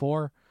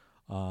before,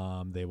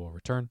 they will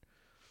return.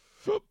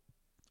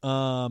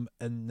 And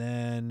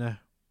then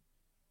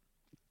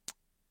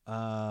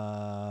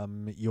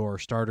your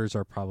starters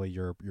are probably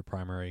your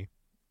primary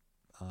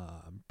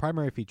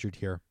featured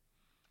here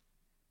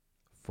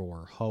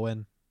for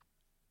Hoenn.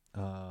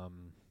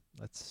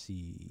 Let's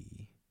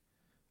see.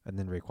 And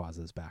then Rayquaza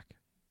is back.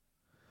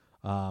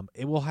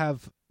 It will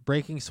have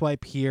Breaking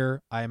Swipe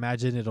here. I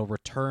imagine it'll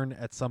return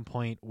at some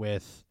point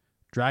with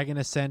Dragon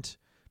Ascent,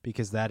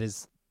 because that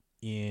is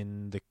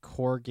in the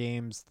core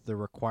games the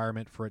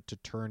requirement for it to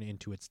turn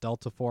into its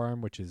Delta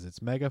form, which is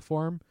its Mega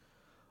form.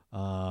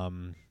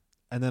 And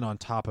then on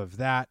top of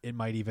that, it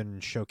might even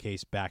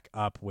showcase back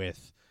up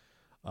with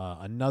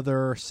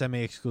another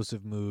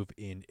semi-exclusive move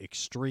in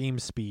Extreme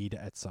Speed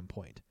at some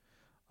point,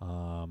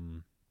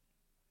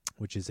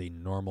 which is a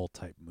normal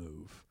type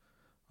move.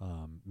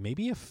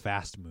 Maybe a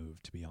fast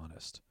move, to be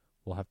honest.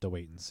 We'll have to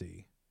wait and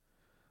see.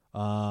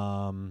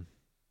 Yeah.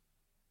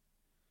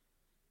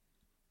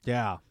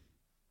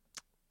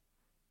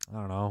 I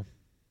don't know.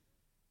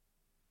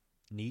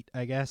 Neat,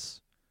 I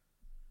guess.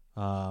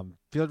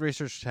 Field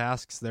research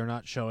tasks, they're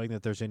not showing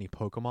that there's any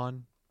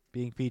Pokemon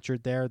being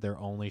featured there. They're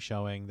only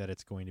showing that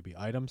it's going to be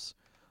items.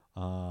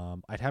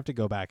 I'd have to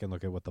go back and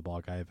look at what the Ball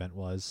Guy event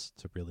was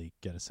to really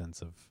get a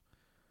sense of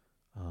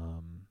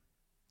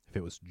if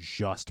it was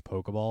just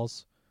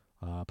Pokeballs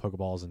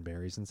and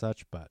berries and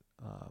such. But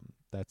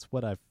that's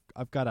what I've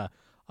got a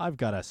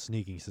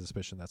sneaking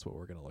suspicion that's what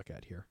we're going to look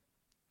at here.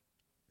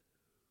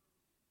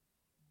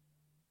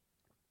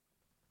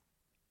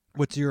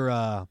 What's your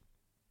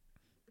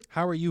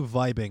how are you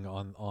vibing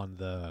on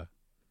the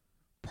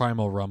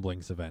Primal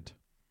Rumblings event?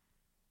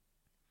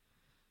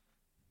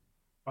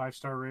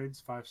 5-star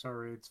raids, 5-star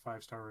raids,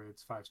 5-star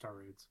raids, 5-star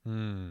raids.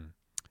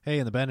 Hey,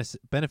 and the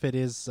benefit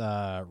is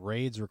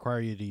raids require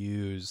you to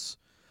use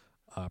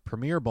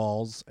Premier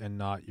Balls and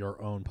not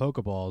your own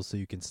Pokeballs, so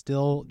you can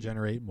still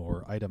generate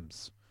more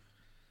items.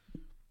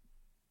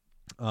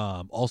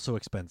 Also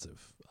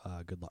expensive.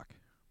 Good luck.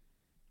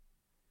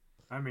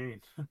 I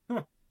mean,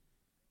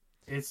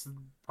 it's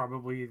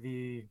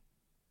probably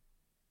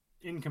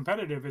in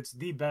competitive, it's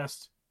the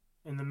best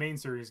in the main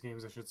series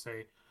games, I should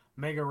say.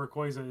 Mega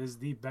Rayquaza is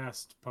the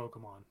best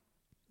Pokemon.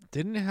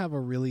 Didn't it have a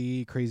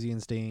really crazy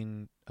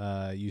insane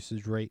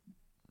usage rate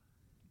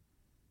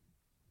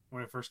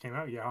When it first came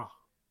out? Yeah.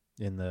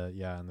 in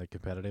the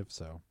competitive?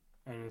 So,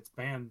 And it's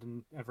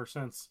banned ever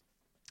since.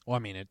 well, I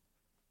mean,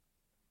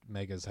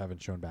 Megas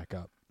haven't shown back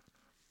up.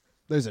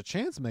 There's a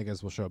chance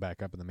Megas will show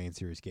back up in the main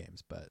series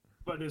games, but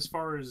as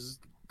far as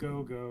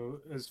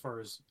as far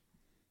as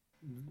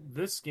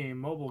this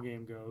mobile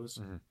game goes,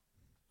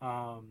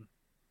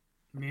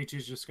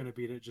 Mewtwo's just going to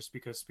beat it just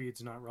because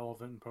speed's not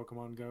relevant in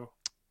Pokemon Go.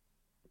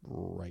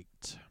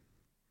 right.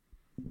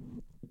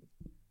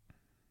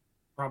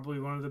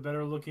 Probably one of the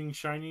better looking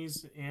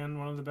shinies and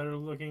one of the better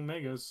looking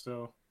megas,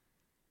 so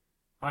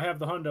I have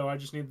the hundo, I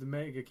just need the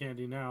mega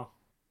candy now.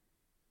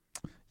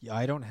 Yeah,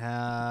 I don't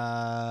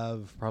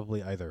have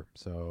probably either,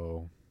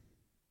 so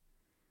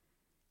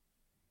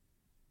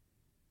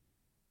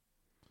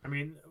I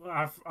mean,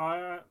 I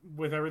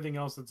with everything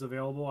else that's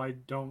available, I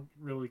don't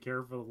really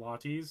care for the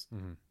Lotties.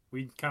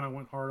 We kind of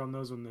went hard on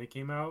those when they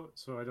came out,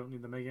 so I don't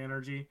need the Mega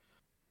Energy.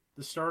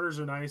 The starters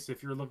are nice.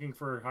 If you're looking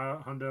for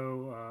a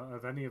hundo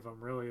of any of them,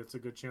 really, it's a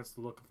good chance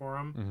to look for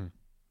them.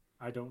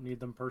 I don't need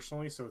them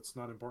personally, so it's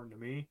not important to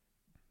me.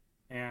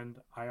 And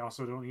I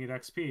also don't need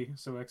XP,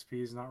 so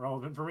XP is not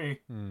relevant for me.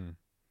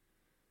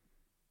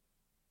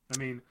 I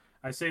mean,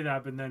 I say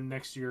that, but then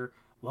next year,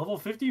 level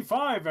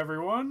 55,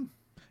 everyone!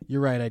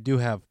 You're right. I do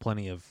have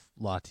plenty of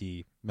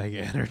Lottie Mega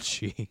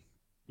Energy.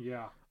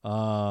 Yeah.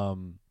 I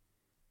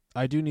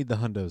do need the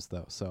hundos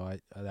though, so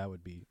that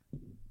would be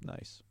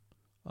nice.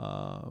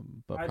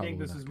 But I think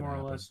this not is gonna more or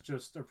happen. less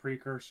just a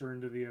precursor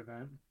into the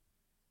event.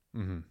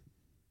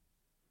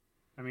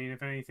 I mean,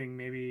 if anything,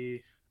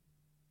 maybe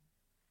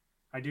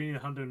I do need a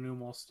Hundo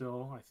Numel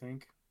still, I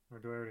think. Or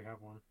do I already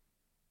have one?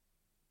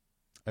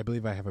 I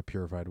believe I have a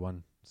purified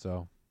one,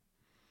 so.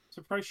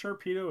 Surprised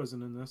Sharpedo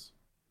isn't in this.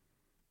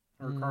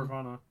 Or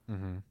Carvana.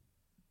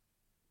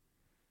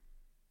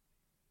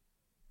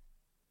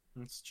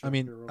 I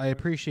mean, I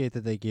appreciate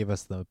that they gave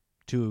us the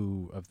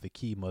two of the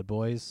key mud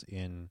boys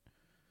in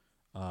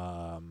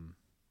Swampert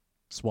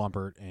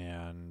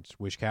and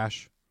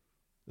Wishcash,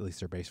 at least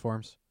their base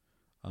forms.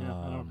 Yeah,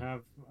 I don't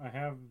have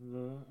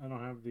the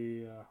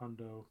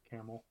Hundo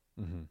Camel.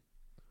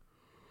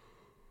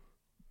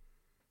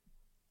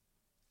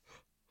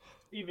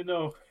 even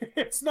though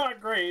it's not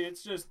great,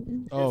 it's just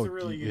it's a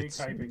really unique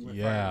typing with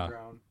Fire and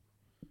Ground.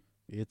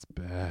 It's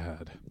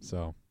bad.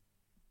 So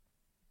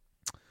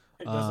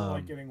it doesn't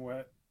like getting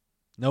wet.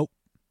 Nope.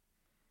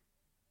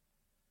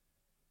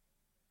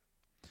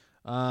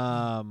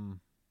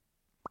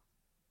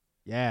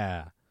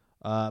 Yeah.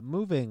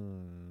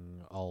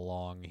 Moving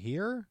along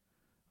here.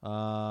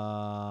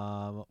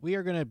 We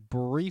are gonna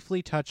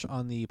briefly touch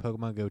on the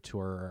Pokemon Go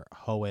Tour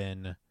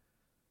Hoenn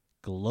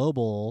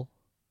global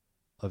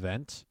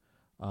event.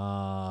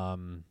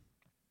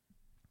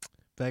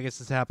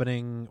 Vegas is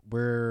happening.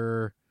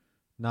 We're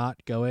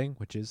not going,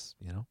 which is,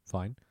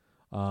 fine.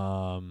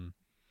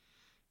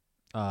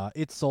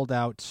 It's sold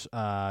out.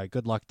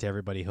 Good luck to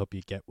everybody. Hope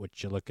you get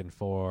what you're looking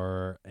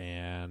for,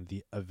 and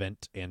the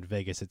event and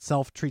Vegas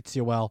itself treats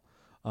you well.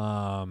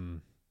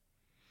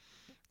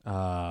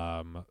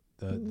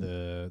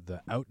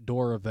 The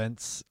outdoor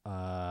events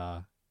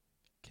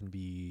can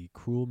be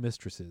cruel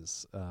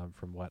mistresses,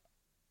 from what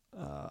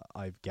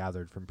I've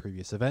gathered from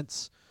previous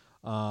events,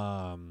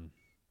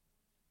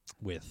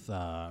 with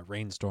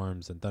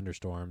rainstorms and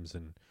thunderstorms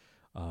and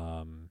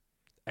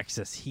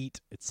excess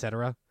heat,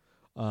 etc.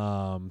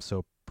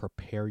 So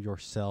prepare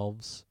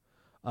yourselves.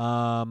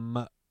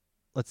 Let's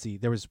see.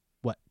 There was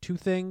two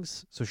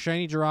things. So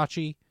Shiny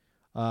Jirachi,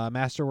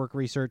 Masterwork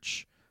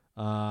Research.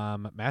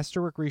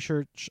 Masterwork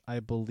Research, I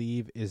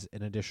believe, is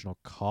an additional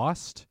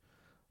cost.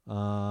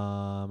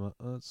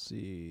 Let's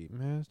see.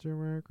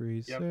 Masterwork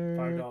Research.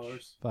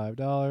 Yep,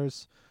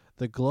 $5.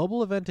 The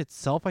global event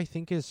itself, I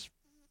think, is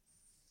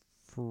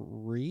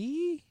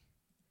free.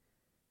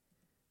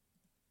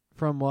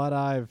 From what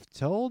I've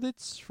told,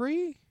 it's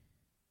free.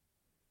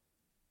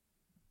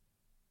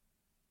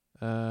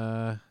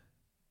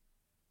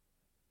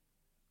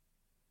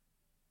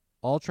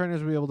 All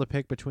trainers will be able to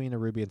pick between a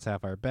Ruby and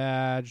Sapphire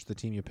badge. The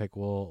team you pick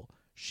will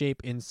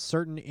shape in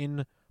certain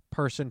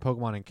in-person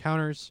Pokemon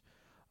encounters.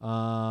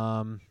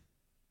 Let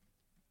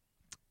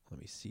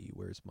me see.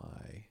 Where's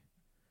my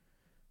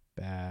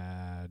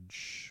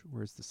badge?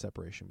 Where's the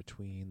separation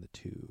between the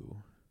two?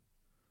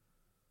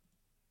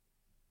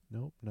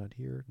 Nope, not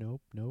here.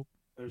 Nope.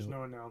 There's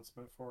no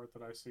announcement for it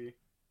that I see.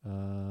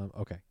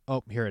 Okay.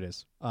 Oh, here it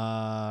is.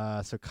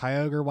 So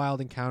Kyogre Wild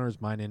Encounters,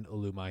 Minun,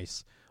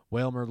 Illumise,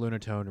 Wailmer,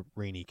 Lunatone,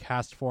 Rainy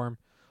Cast Form,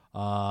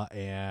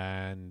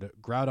 and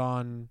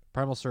Groudon,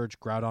 Primal Surge,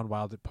 Groudon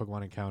Wild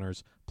Pokemon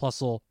Encounters,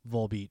 Plusle,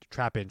 Volbeat,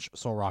 Trapinch,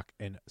 Solrock,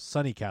 and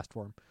Sunny Cast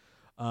Form.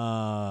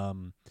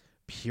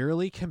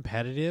 Purely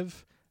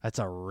competitive, that's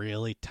a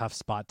really tough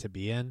spot to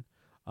be in.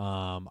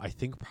 I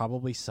think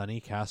probably Sunny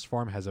Cast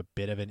Form has a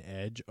bit of an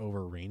edge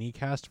over Rainy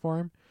Cast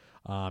Form,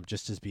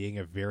 just as being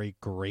a very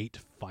great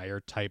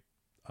fire-type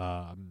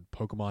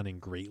Pokemon in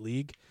Great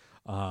League,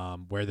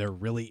 where there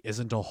really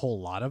isn't a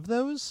whole lot of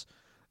those.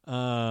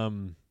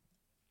 Plusle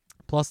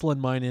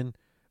and Minun,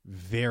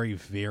 very,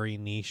 very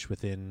niche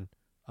within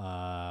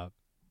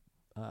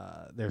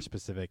their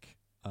specific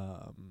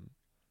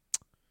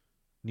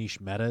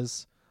niche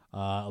metas.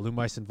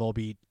 Illumise and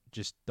Volbeat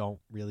just don't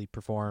really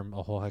perform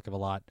a whole heck of a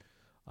lot.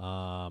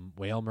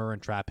 Wailmer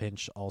and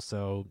Trapinch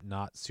also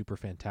not super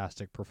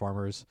fantastic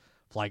performers.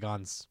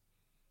 Flygon's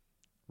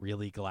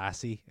really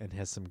glassy and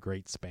has some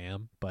great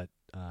spam, but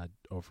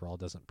overall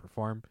doesn't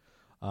perform.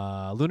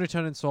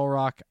 Lunatone and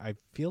Solrock, I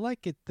feel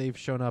like they've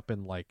shown up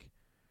in like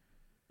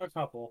a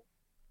couple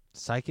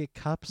Psychic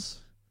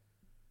Cups.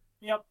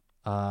 Yep.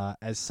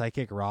 As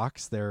Psychic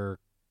Rocks, they're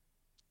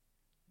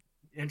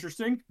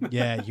interesting.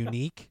 Yeah,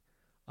 unique.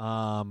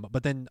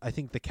 But then I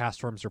think the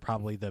cast forms are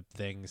probably the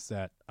things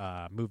that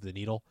move the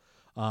needle.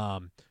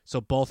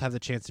 So both have the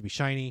chance to be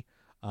shiny.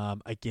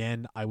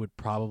 Again, I would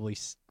probably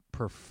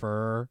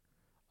prefer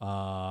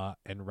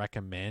and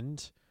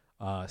recommend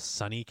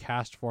Sunny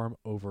Cast Form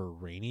over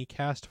Rainy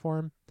Cast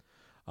Form.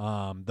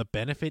 The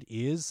benefit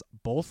is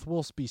both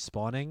will be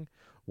spawning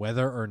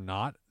whether or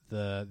not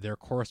their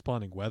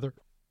corresponding weather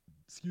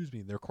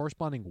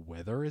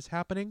is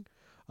happening.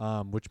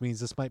 Which means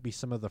this might be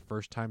some of the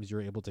first times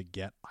you're able to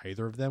get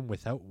either of them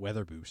without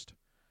weather boost.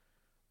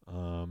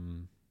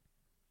 And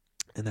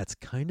that's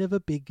kind of a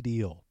big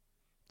deal.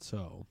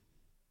 So,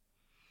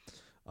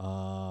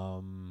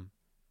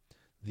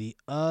 the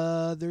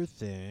other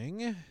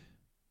thing,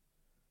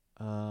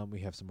 we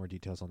have some more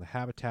details on the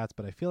habitats,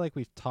 but I feel like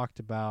we've talked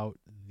about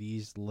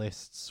these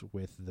lists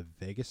with the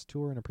Vegas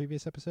tour in a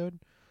previous episode.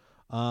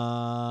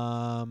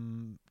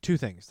 Two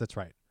things. That's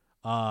right.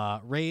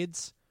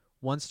 Raids.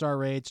 1-star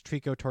raids,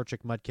 Trico,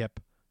 Torchic,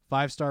 Mudkip.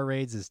 5-star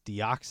raids is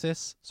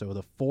Deoxys. So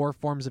the 4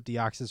 forms of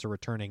Deoxys are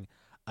returning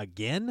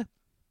again.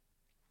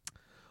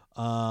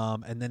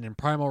 And then in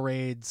Primal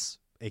raids,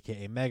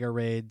 aka Mega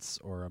raids,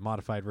 or a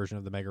modified version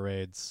of the Mega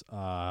raids,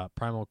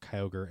 Primal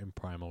Kyogre and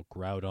Primal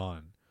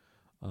Groudon.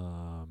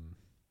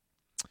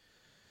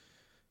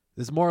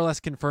 This more or less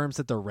confirms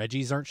that the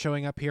Reggies aren't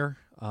showing up here,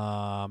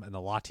 and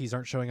the Latis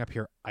aren't showing up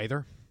here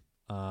either.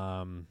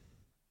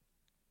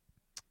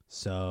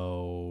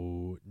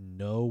 So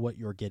know what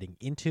you're getting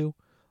into.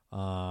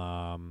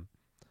 In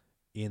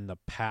the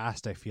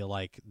past, I feel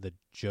like the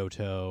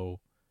Johto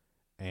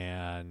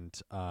and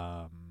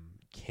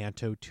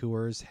Kanto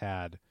tours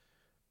had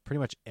pretty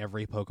much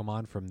every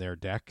Pokemon from their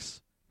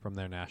decks, from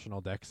their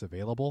national decks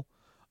available.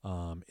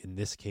 In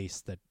this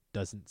case, that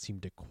doesn't seem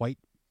to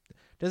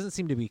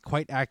be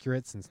quite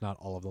accurate since not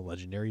all of the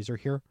legendaries are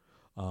here.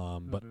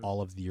 But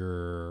all of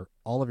your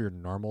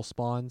normal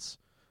spawns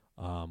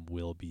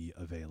will be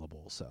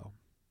available. So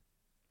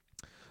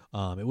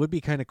it would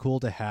be kind of cool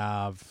to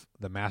have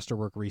the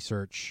Masterwork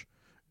research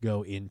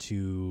go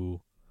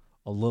into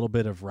a little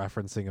bit of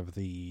referencing of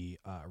the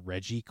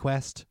Reggie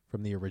quest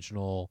from the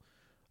original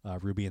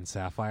Ruby and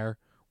Sapphire,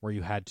 where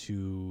you had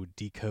to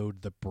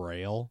decode the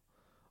Braille.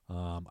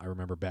 I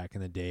remember back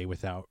in the day,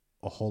 without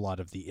a whole lot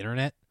of the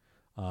internet,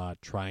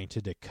 trying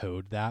to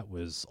decode that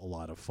was a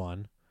lot of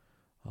fun.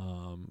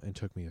 And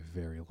took me a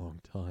very long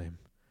time.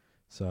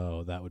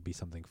 So that would be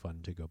something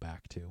fun to go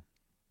back to.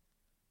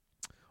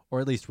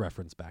 Or at least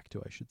reference back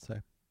to, I should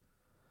say.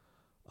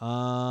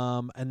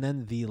 And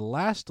then the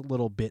last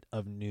little bit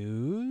of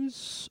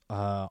news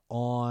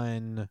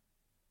on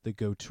the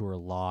Go Tour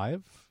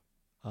Live,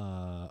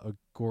 or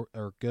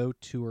Go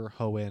Tour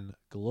Hoenn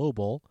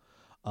Global,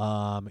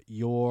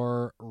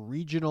 your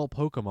regional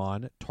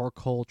Pokemon,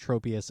 Torkoal,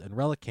 Tropius, and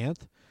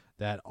Relicanth,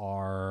 that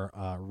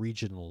are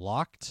region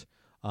locked,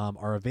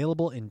 are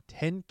available in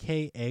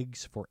 10K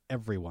eggs for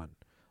everyone.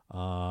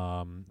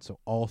 So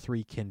all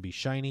 3 can be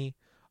shiny.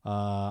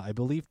 I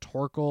believe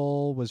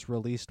Torkoal was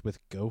released with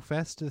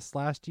GoFest this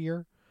last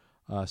year.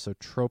 So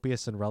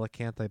Tropius and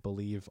Relicanth, I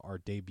believe, are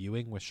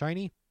debuting with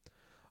shiny.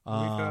 We've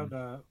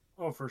had,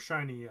 for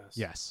shiny, yes.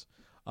 Yes.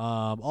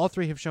 All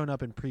 3 have shown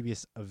up in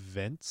previous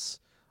events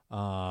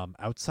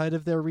outside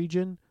of their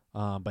region,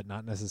 but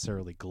not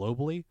necessarily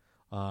globally.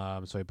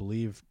 So I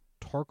believe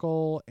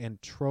Torkoal and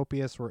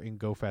Tropius were in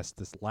GoFest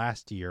this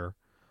last year,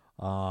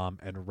 and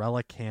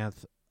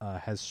Relicanth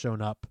has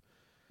shown up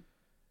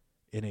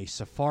in a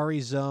Safari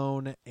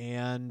Zone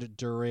and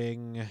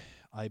during,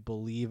 I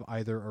believe,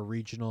 either a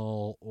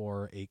regional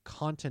or a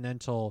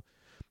continental.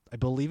 I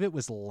believe it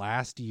was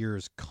last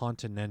year's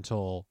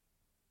continental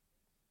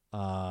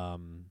NA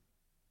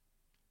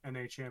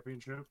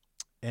championship.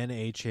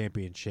 NA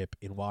championship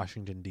in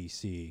Washington,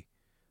 D.C.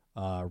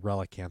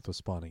 Relicanth was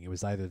spawning. It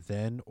was either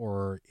then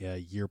or a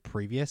year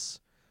previous.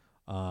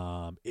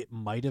 It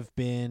might have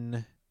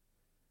been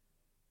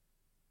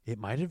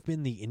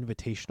the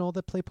Invitational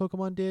that Play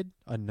Pokemon did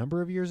a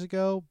number of years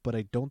ago, but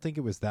I don't think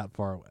it was that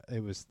far. I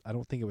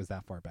don't think it was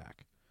that far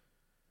back.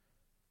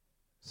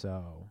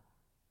 So,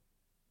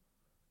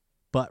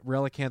 but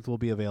Relicanth will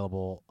be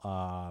available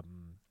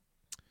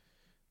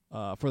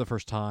for the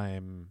first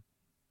time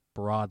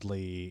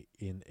broadly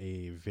in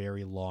a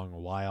very long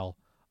while.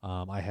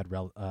 I had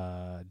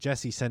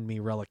Jesse send me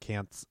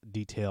Relicanth's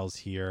details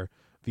here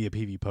via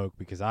PvPoke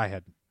because I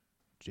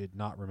did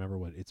not remember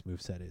what its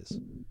moveset is.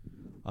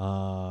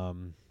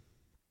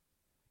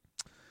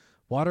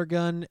 Water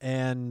Gun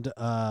and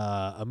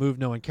a move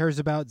no one cares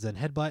about, Zen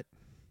Headbutt,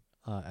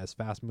 as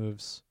fast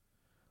moves.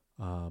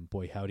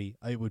 Boy howdy,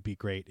 it would be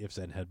great if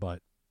Zen Headbutt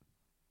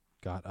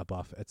got a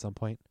buff at some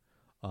point.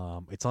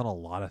 It's on a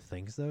lot of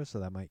things though, so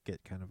that might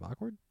get kind of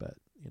awkward, but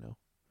you know.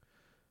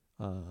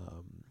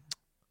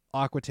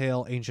 Aqua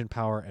Tail, Ancient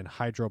Power, and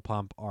Hydro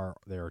Pump are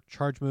their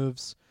charge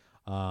moves.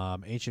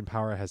 Ancient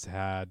Power has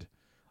had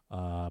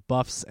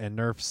buffs and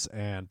nerfs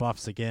and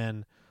buffs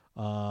again.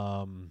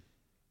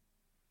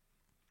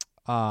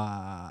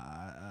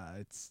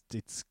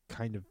 It's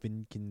kind of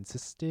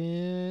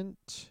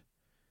inconsistent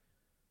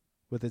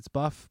with its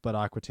buff, but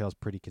Aqua Tail's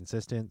pretty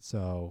consistent.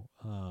 So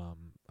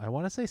I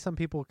want to say some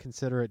people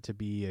consider it to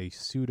be a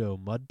pseudo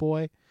Mud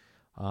Boy,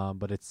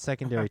 but its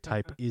secondary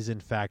type is in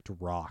fact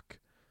Rock.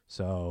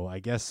 So I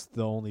guess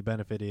the only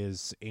benefit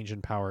is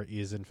Ancient Power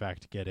is in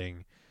fact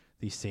getting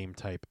the same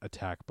type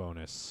attack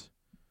bonus.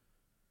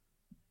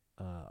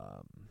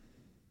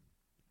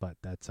 But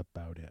that's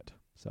about it.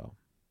 So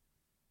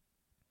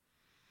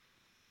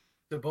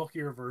the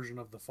bulkier version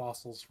of the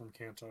fossils from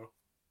Kanto.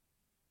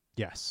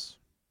 Yes.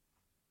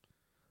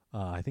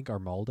 I think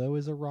Armaldo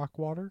is a rock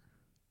water.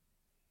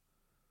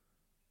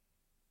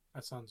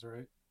 That sounds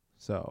right.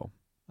 So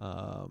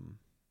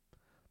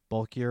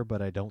bulkier,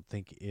 but I don't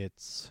think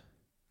it's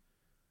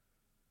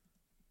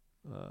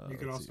you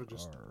could also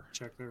just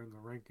check there in the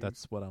rankings.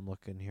 That's what I'm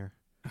looking here.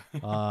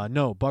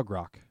 No, Bug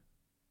Rock.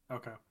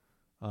 Okay.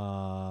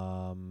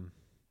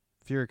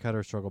 Fury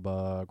Cutter, Struggle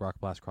Bug, Rock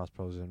Blast, Cross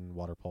Poison,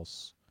 Water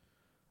Pulse.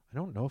 I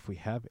don't know if we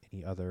have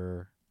any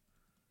other.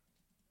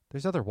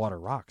 There's other water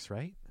rocks,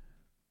 right?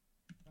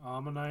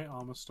 Ammonite,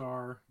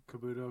 Amistar,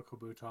 Kabuto,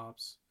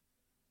 Kabutops.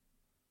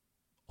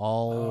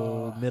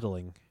 All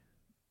middling.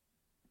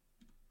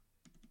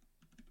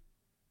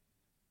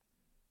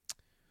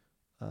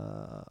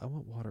 I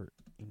want water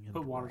and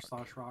Put water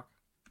rock. / rock.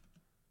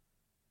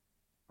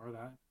 Or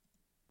that.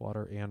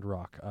 Water and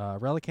rock.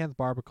 Relicanth,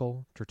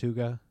 Barbicle,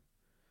 Tortuga,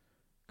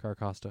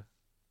 Caracosta.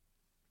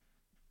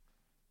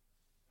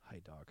 Hi,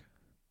 dog.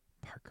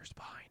 Parker's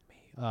behind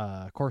me.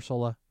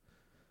 Corsola.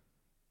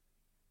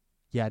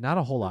 Yeah, not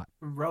a whole lot.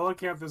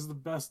 Relicanth is the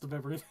best of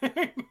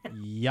everything.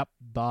 Yep,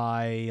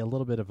 by a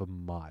little bit of a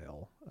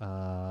mile.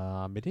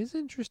 It is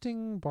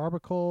interesting.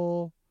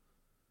 Barbacle.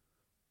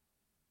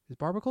 Is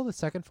Barbacle the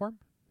second form?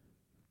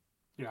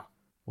 Yeah.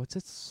 What's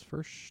its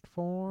first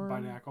form?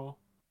 Binacle.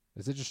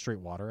 Is it just straight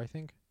water, I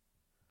think?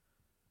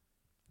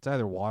 It's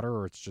either water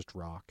or it's just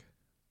rock.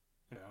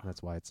 Yeah.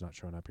 That's why it's not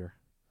showing up here.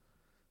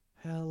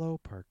 Hello,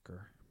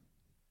 Parker.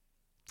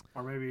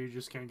 Or maybe you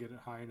just can't get it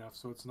high enough,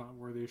 so it's not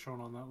worthy of showing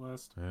on that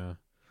list. Yeah.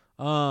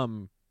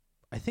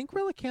 I think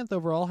Relicanth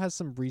overall has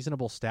some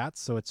reasonable stats,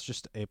 so it's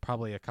just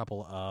probably a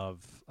couple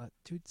of...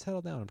 dude,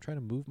 settle down. I'm trying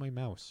to move my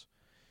mouse.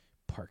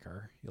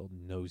 Parker, you old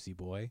nosy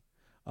boy.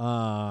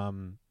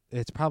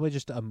 It's probably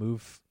just a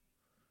move.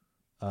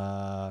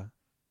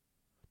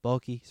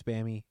 Bulky,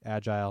 spammy,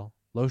 agile,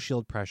 low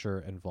shield pressure,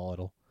 and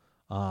volatile.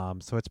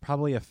 So it's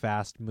probably a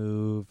fast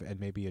move and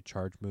maybe a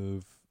charge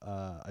move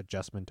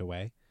adjustment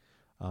away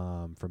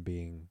from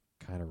being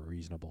kind of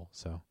reasonable.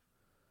 So,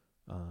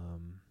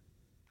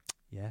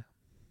 yeah.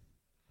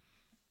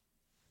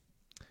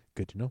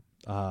 Good to know.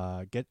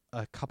 Get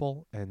a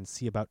couple and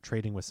see about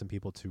trading with some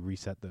people to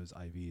reset those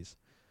IVs.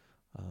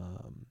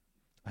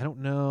 I don't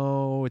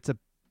know.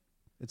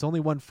 It's only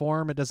one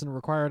form. It doesn't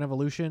require an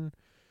evolution.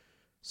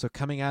 So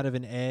coming out of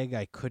an egg,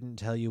 I couldn't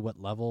tell you what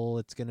level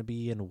it's going to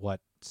be and what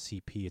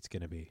CP it's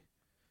going to be.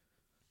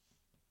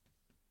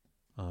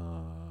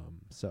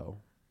 So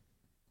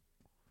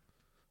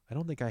I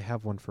don't think I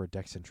have one for a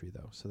dex entry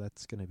though, so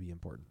that's going to be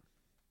important.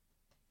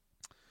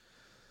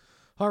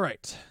 All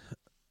right.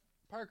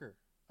 Parker,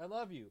 I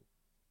love you.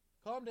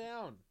 Calm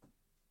down.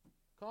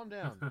 Calm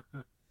down.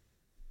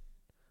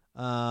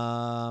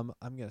 I'm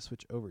going to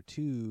switch over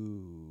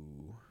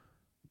to...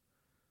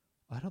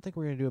 I don't think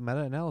we're going to do a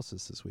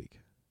meta-analysis this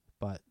week.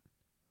 But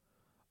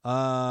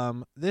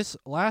this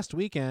last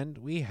weekend,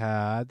 we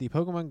had the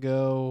Pokemon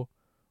Go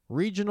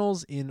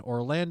regionals in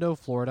Orlando,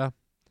 Florida,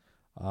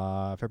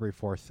 February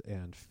 4th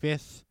and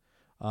 5th.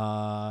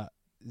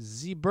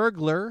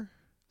 Zburglar,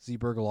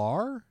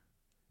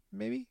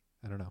 maybe?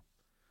 I don't know.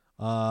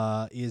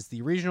 Is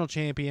the regional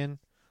champion,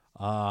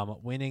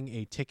 winning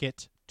a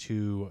ticket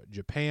to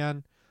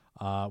Japan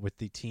with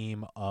the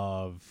team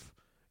of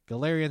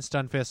Galarian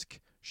Stunfisk,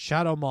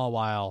 Shadow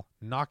Mawile,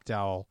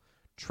 Noctowl,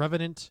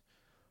 Trevenant,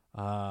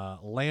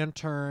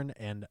 Lantern,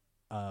 and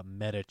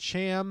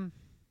Metacham.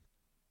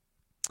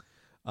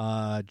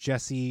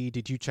 Jesse,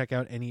 did you check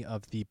out any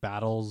of the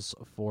battles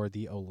for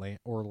the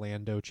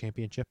Orlando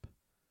Championship?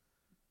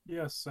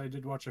 Yes, I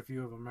did watch a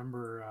few of them.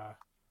 Remember,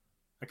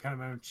 I kind of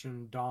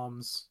mentioned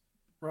Dom's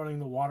running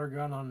the water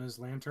gun on his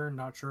lantern.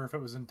 Not sure if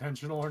it was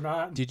intentional or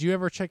not. Did you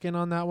ever check in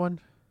on that one?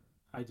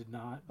 I did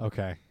not.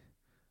 Okay.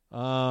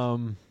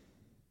 I'm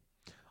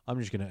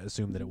just going to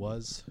assume that it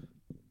was.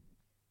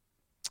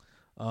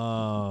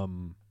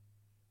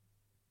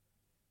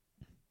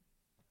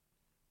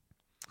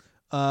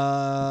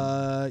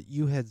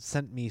 You had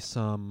sent me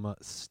some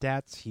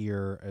stats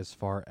here as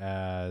far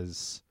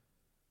as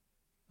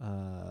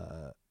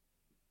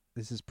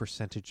this is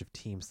percentage of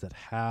teams that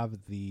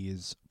have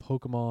these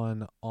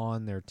Pokemon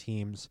on their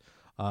teams.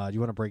 Do you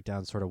want to break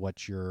down sort of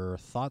what your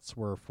thoughts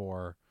were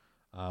for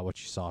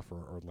what you saw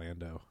for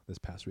Orlando this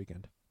past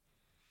weekend?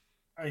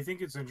 I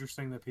think it's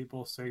interesting that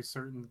people say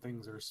certain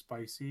things are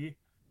spicy,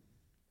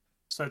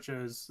 such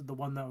as the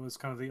one that was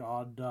kind of the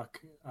odd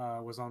duck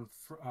was on,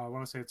 I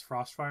want to say it's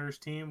Frostfire's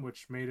team,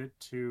 which made it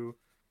to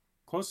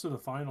close to the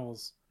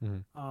finals.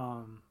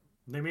 Mm-hmm.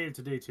 They made it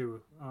to day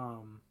 2.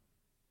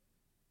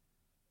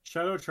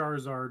 Shadow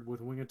Charizard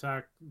with Wing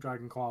Attack,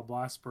 Dragon Claw,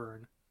 Blast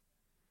Burn.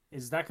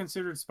 Is that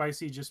considered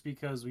spicy just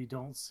because we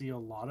don't see a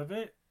lot of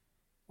it?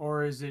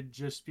 Or is it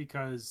just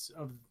because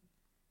of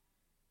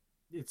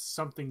it's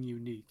something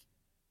unique?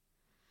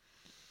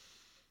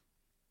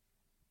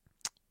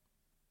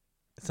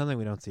 It's something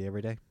we don't see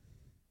every day.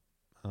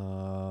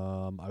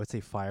 I would say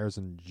fires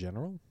in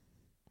general.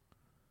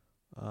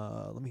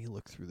 Let me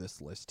look through this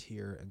list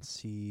here and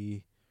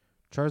see.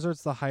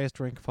 Charizard's the highest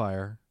rank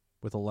fire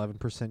with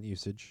 11%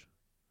 usage.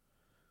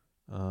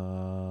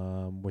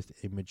 With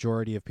a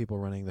majority of people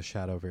running the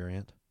Shadow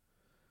variant.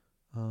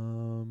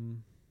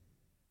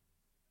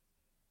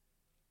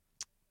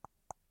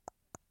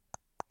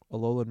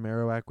 Alolan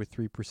Marowak with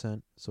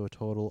 3%, so a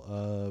total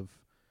of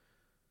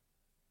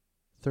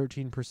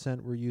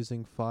 13% were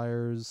using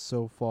fires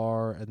so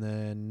far, and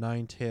then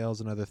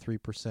Ninetales another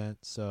 3%,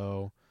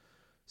 so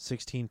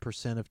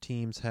 16% of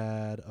teams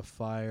had a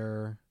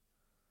fire.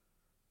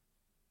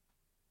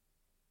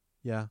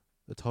 Yeah,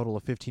 a total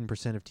of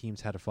 15% of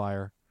teams had a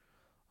fire.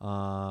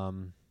 I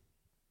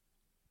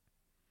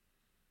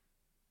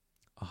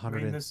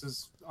mean, this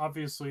is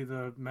obviously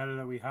the meta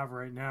that we have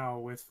right now,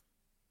 with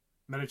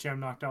Metacham,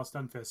 Noctowl,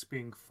 Stunfisk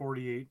being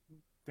 48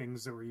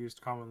 things that were used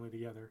commonly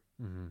together.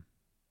 Mm-hmm.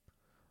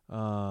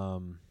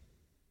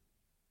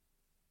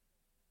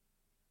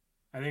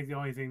 I think the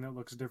only thing that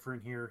looks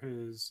different here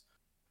is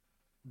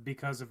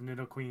because of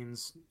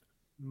Nidoqueen's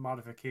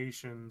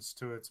modifications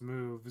to its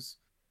moves,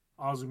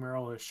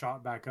 Azumarill has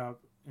shot back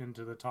up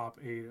into the top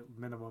 8 at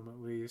minimum, at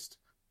least,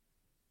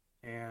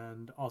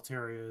 and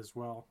Altaria as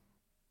well,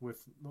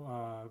 with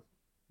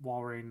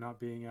Walrein not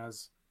being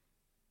as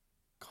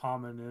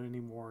common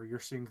anymore. You're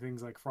seeing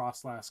things like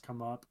Frostlass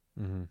come up.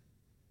 Mm-hmm.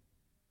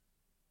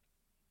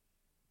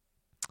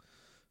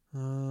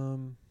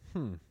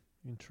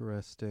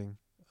 Interesting.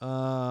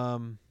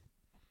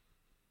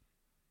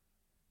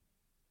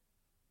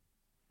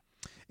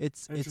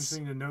 It's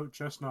interesting to note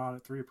Chestnut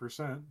at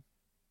 3%.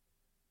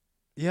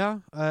 Yeah.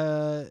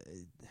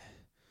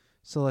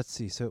 So let's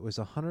see. So it was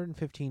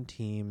 115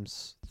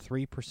 teams,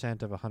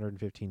 3% of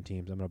 115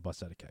 teams. I'm gonna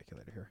bust out a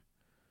calculator here.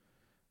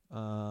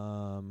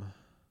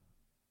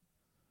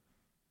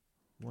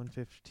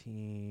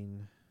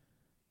 115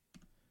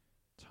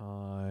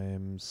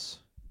 times.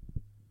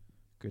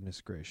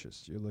 Goodness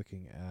gracious, you're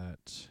looking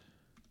at.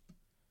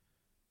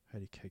 How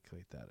do you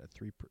calculate that? At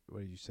what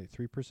did you say?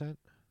 3%?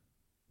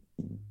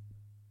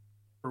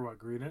 For what,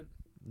 Greedent?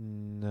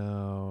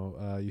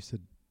 No, you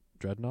said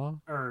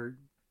Dreadnought? Or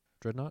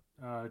Dreadnought?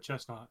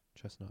 Chestnut.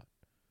 Chestnut.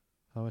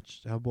 How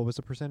much? What was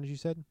the percentage you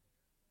said?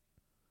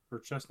 For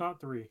Chestnut,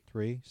 3.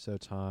 3. So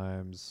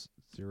times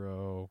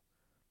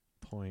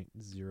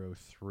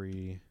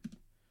 0.03.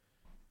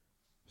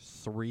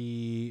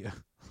 3,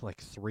 like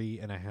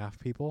 3.5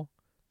 people.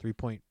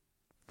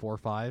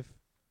 3.45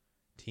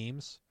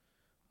 teams.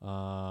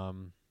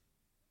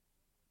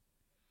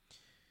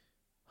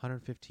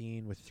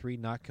 115 with 3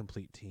 not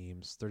complete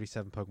teams.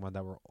 37 Pokemon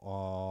that were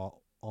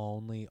all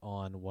only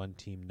on one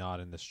team not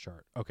in this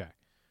chart. Okay.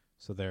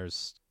 So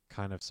there's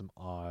kind of some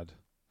odd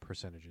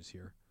percentages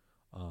here.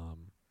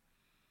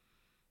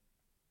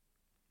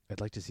 I'd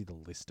like to see the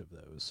list of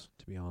those,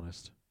 to be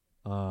honest.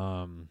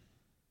 Those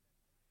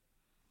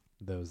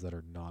that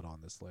are not on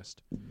this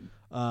list.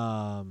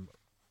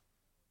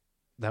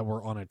 That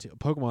were on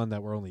Pokemon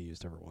that were only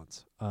used ever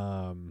once.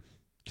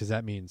 Because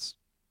that means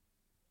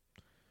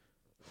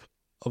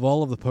of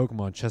all of the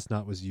Pokemon,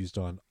 Chestnut was used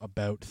on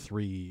about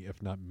 3, if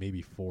not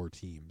maybe 4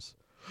 teams.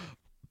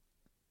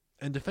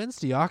 And Defense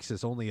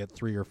Deoxys only at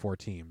 3 or 4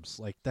 teams.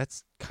 Like,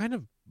 that's kind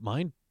of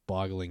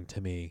mind-boggling to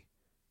me.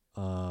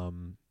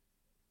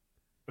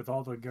 With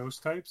all the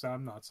ghost types,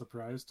 I'm not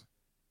surprised.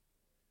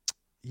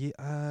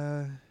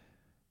 Yeah,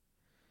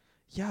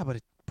 but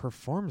it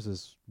performs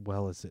as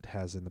well as it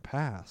has in the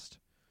past.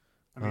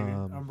 I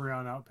mean,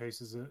 Umbreon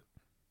outpaces it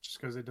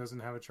just because it doesn't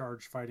have a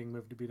charged fighting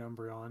move to beat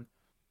Umbreon.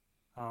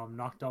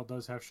 Noctowl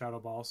does have Shadow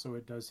Ball, so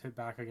it does hit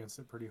back against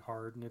it pretty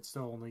hard, and it's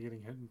still only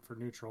getting hit for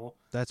neutral.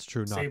 That's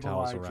true.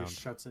 Noctowl's around.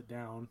 Just shuts it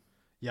down.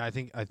 Yeah, I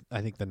think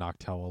the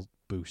Noctowl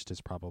boost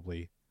is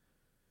probably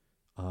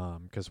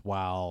because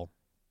while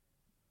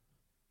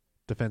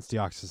Defense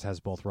Deoxys has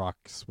both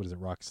rocks,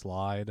 Rock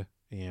Slide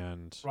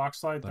and Rock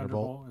Slide,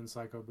 Thunderbolt, and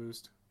Psycho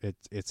Boost.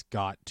 It's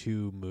got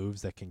 2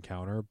 moves that can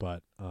counter,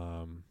 but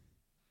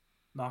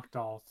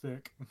Noctowl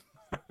thick.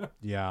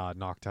 Yeah,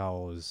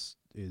 Noctowl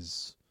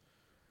is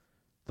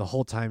the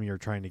whole time you're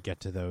trying to get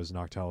to those,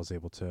 Noctowl is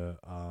able to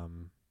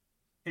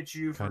hit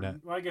you for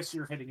well, I guess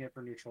you're hitting it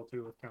for neutral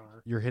too with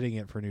counter. You're hitting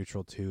it for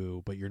neutral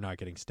too, but you're not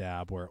getting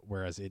stab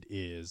whereas it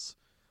is.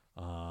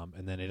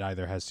 And then it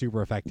either has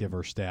super effective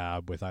or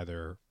stab with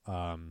either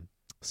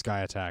Sky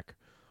Attack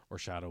or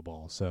Shadow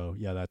Ball. So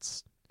yeah,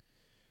 that's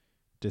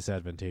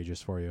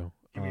disadvantageous for you.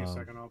 Give me a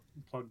second, I'll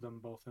plug them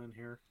both in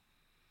here.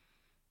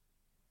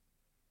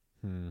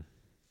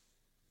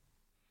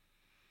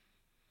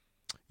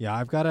 Yeah,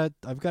 I've got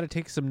to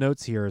take some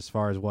notes here as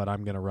far as what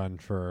I'm going to run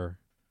for.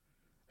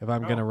 If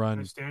I'm going to run,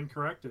 I stand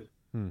corrected.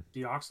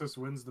 Deoxys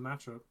wins the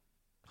matchup.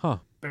 Huh?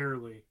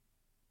 Barely.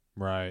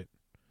 Right.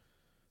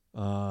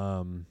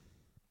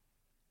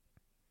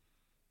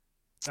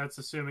 That's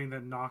assuming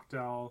that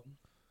Noctowl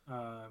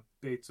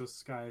baits with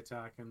Sky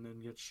Attack and then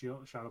gets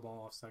Shadow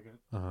Ball off second.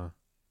 But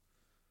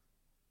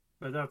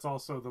that's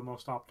also the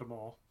most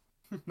optimal,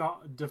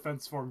 not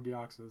defense form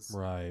Deoxys.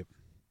 Right.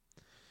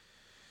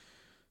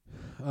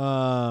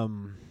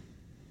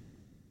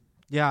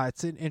 Yeah,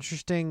 it's an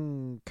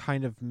interesting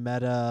kind of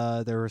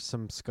meta. There was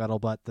some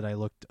scuttlebutt that I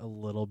looked a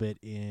little bit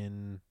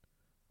into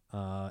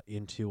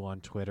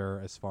on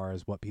Twitter as far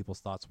as what people's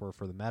thoughts were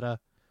for the meta.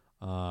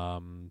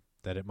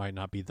 That it might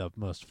not be the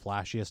most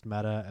flashiest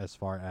meta as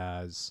far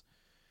as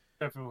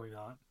definitely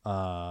not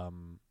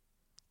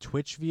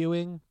Twitch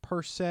viewing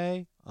per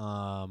se,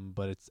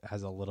 but it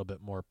has a little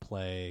bit more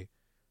play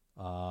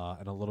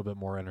and a little bit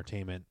more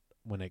entertainment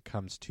when it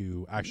comes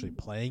to actually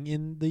playing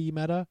in the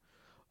meta,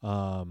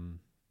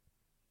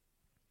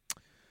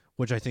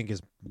 which I think is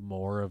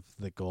more of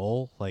the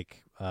goal.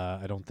 Like,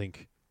 I don't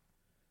think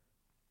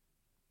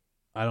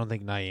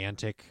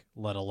Niantic,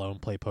 let alone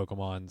play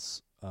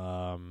Pokemon's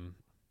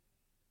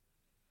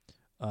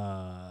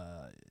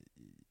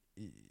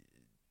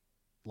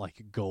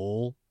like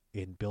goal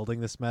in building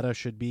this meta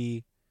should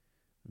be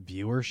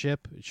viewership.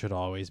 It should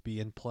always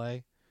be in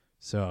play.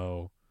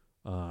 So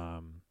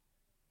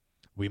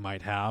we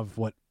might have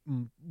what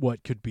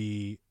could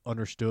be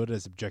understood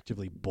as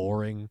objectively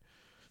boring,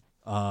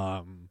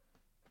 an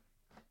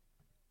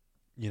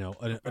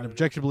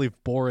objectively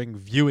boring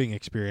viewing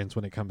experience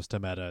when it comes to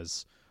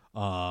metas.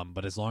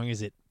 But as long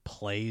as it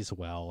plays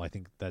well, I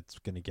think that's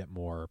going to get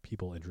more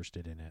people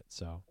interested in it.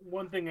 So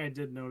one thing I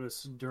did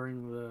notice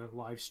during the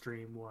live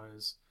stream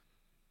was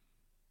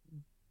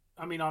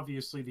I mean,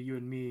 obviously, to you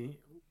and me,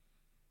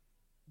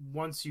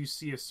 once you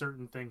see a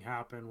certain thing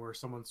happen where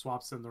someone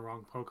swaps in the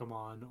wrong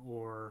Pokemon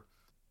or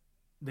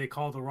they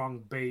call the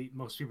wrong bait,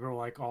 most people are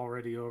like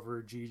already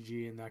over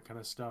GG and that kind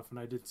of stuff. And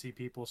I did see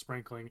people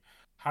sprinkling.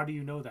 How do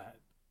you know that?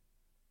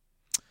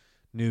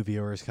 New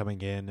viewers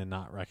coming in and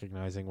not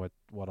recognizing what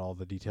all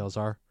the details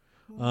are.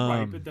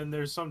 Right, but then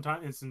there's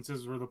sometimes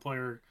instances where the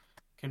player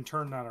can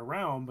turn that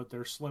around, but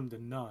they're slim to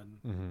none.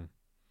 Mm-hmm.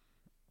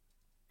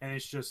 And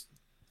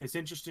it's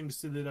interesting to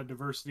see that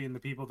diversity in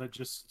the people that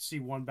just see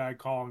one bad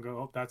call and go,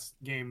 oh, that's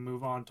game,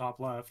 move on, top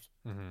left.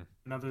 Mm-hmm.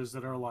 And others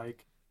that are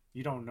like,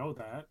 you don't know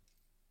that.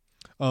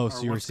 Oh, or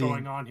so you're what's seeing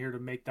going on here to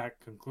make that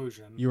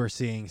conclusion. You are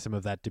seeing some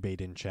of that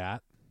debate in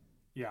chat.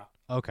 Yeah.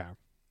 Okay.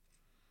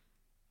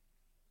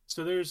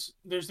 So there's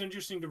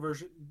interesting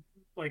diversion,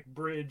 like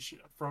bridge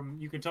from,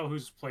 you can tell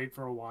who's played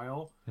for a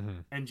while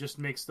and just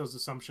makes those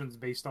assumptions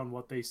based on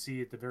what they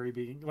see at the very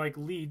beginning, like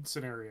lead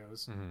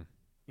scenarios.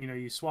 You know,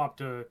 you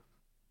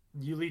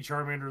lead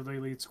Charmander, they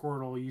lead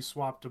Squirtle, you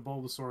swap to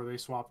Bulbasaur, they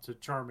swap to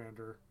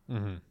Charmander.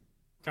 Kind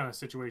of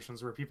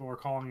situations where people are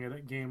calling it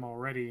a game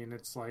already, and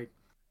it's like,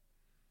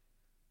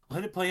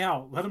 let it play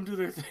out, let them do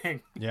their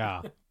thing.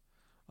 Yeah.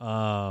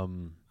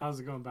 How's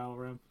it going, Battle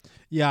Ram?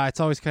 Yeah, it's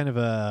always kind of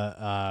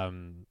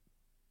a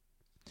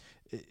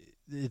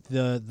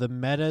the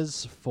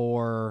metas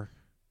for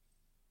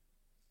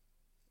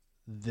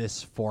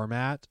this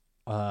format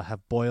have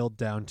boiled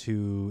down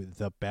to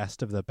the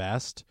best of the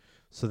best,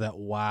 so that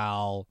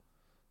while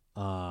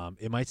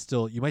you might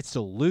still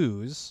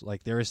lose,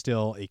 like there is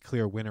still a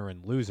clear winner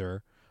and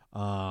loser,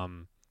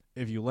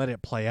 if you let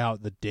it play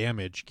out, the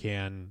damage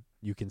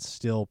you can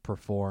still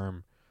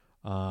perform.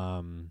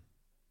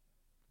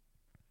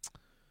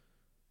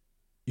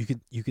 You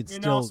can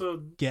still also,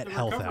 get the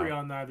health recovery out.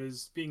 on that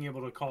is being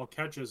able to call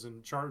catches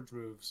and charge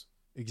moves.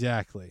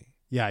 Exactly.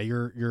 Yeah,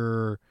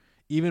 you're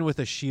even with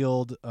a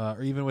shield,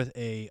 or even with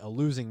a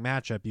losing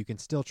matchup, you can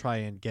still try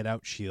and get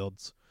out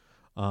shields.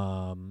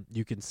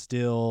 You can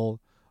still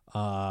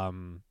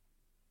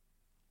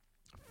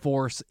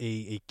force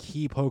a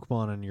key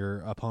Pokemon on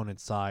your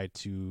opponent's side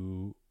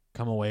to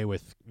come away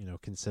with,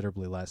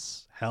 considerably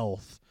less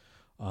health.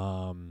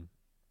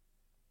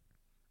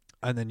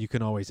 And then you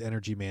can always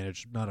energy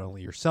manage not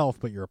only yourself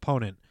but your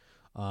opponent.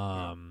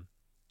 But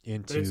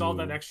it's all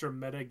that extra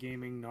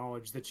metagaming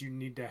knowledge that you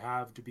need to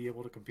have to be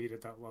able to compete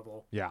at that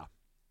level. Yeah.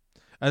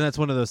 And that's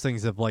one of those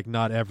things of like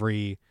not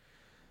every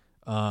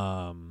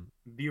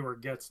viewer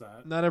gets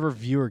that. Not every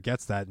viewer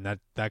gets that, and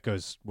that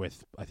goes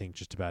with, I think,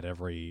 just about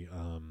every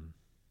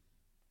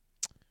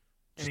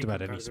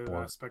any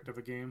sport aspect of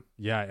a game.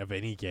 Yeah, of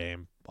any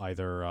game.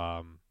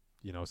 Either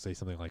say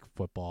something like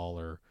football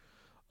or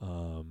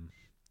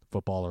baseball.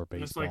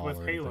 Just like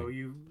with Halo,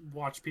 you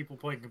watch people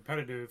playing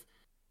competitive,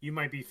 you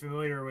might be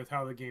familiar with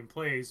how the game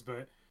plays,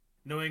 but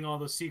knowing all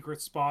the secret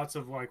spots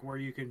of like where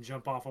you can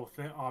jump off a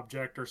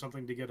object or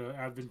something to get an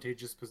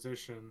advantageous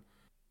position,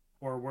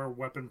 or where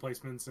weapon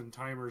placements and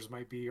timers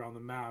might be on the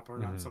map, are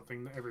not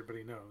something that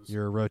everybody knows.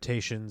 Your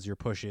rotations, your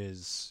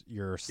pushes,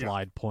 your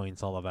slide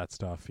points, all of that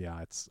stuff.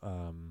 Yeah, it's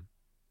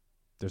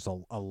there's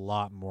a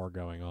lot more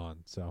going on.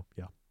 So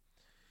yeah,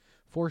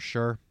 for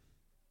sure.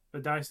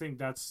 But I think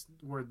that's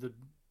where the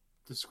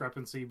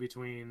discrepancy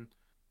between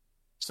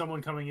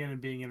someone coming in and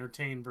being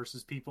entertained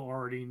versus people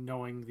already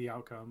knowing the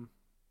outcome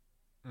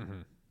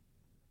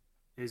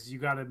is you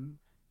gotta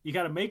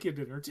make it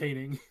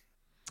entertaining.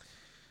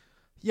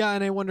 Yeah,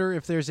 and I wonder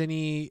if there's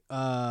anything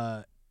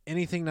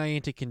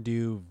Niantic can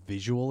do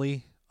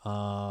visually.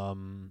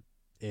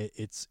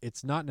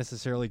 It's not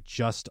necessarily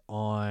just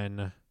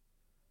on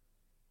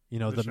the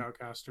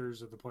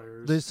shoutcasters or the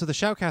players. So the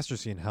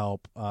shoutcasters can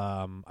help.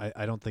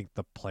 I don't think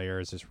the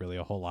players is really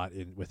a whole lot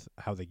with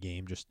how the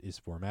game just is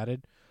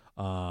formatted.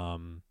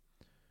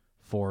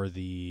 For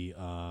the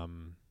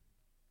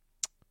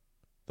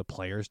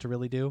players to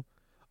really do.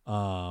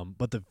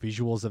 But the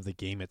visuals of the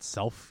game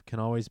itself can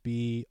always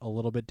be a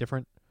little bit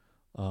different.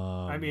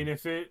 I mean,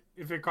 if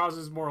it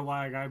causes more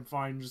lag, I'm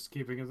fine just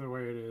keeping it the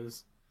way it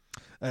is.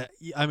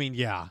 I mean,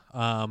 yeah.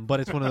 But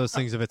it's one of those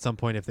things. If at some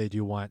point, if they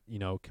do want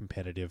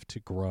competitive to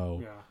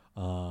grow,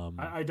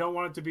 I don't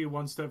want it to be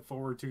one step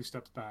forward, two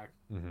steps back.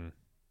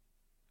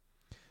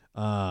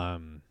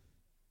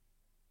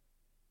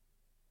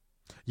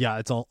 Yeah,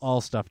 it's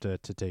all stuff to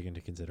take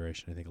into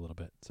consideration, I think, a little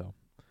bit. So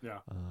yeah.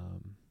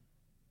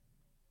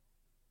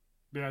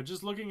 Yeah,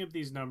 just looking at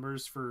these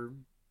numbers for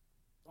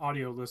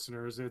audio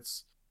listeners,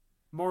 it's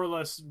more or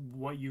less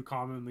what you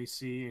commonly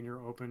see in your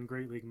open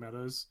Great League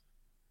metas.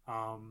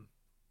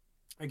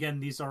 Again,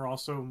 these are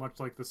also much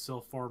like the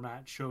Silph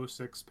format, show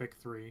 6, pick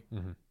 3.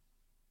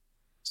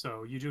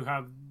 So you do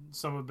have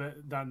some of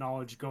that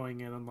knowledge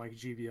going in, unlike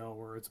GBL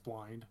where it's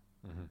blind.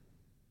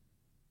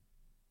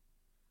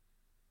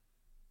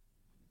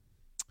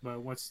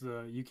 But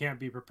you can't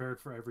be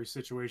prepared for every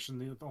situation.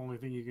 The only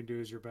thing you can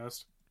do is your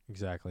best.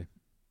 Exactly.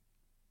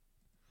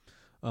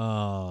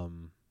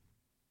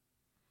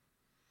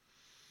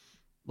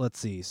 Let's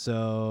see.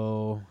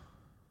 So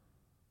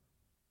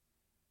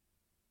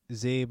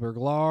Zay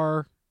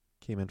Berglar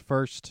came in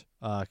first.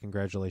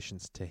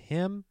 Congratulations to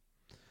him.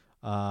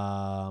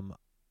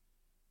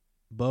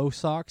 Bo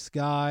Sox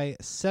guy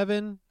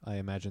 7. I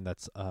imagine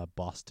that's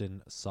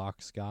Boston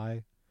Sox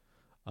guy.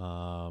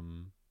 As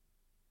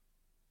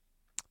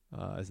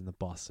in the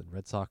Boston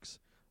Red Sox.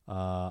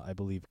 I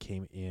believe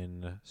came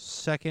in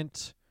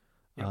second.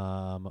 Yep.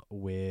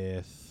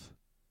 With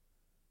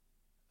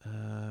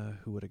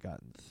who would have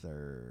gotten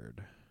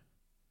third?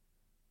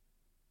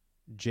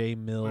 J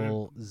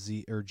Mills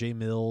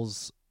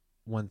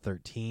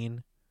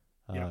 113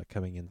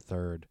 coming in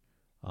third.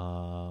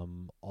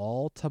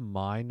 All to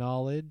my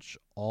knowledge,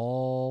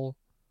 all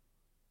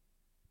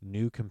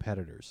new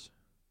competitors.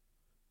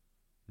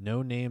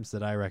 No names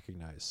that I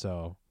recognize.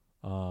 So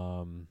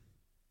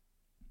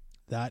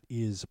that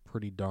is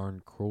pretty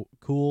darn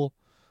cool.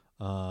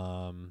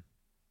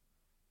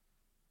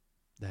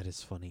 That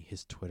is funny.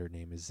 His Twitter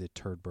name is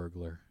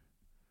Turdburglar.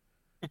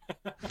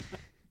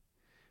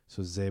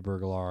 So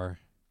Zayburglar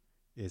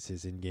is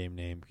his in-game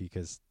name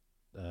because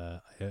I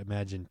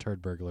imagine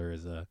Turdburglar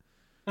is a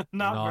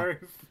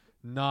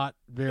not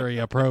very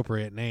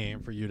appropriate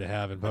name for you to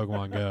have in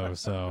Pokemon Go.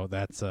 So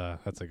that's a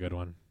good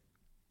one.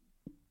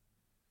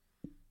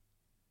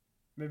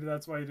 Maybe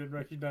that's why you didn't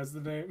recognize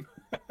the name.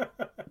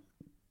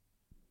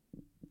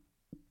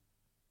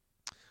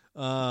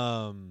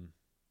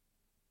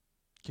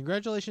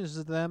 Congratulations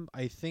to them.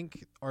 I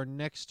think our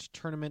next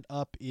tournament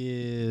up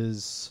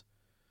is...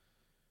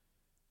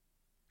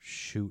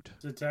 Shoot.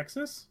 Is it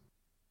Texas?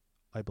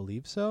 I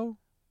believe so.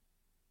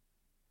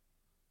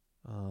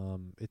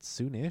 It's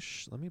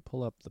soonish. Let me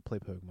pull up the Play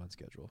Pokemon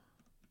schedule.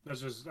 I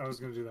was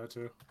going to do that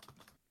too.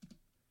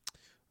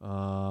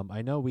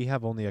 I know we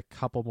have only a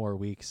couple more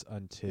weeks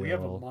until... We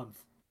have a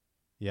month.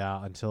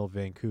 Yeah, until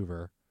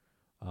Vancouver.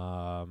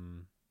 So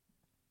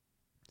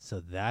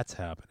that's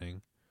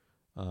happening.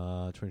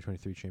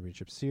 2023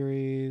 Championship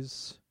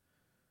Series.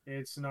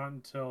 It's not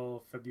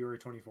until February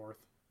 24th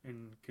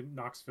in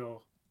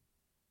Knoxville,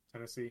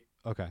 Tennessee.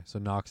 Okay, so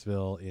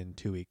Knoxville in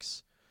 2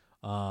 weeks.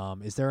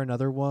 Is there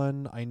another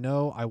one? I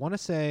want to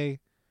say...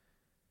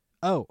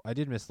 Oh, I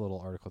did miss a little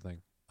article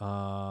thing.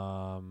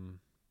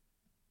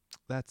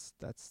 That's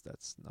not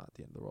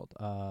the end of the world.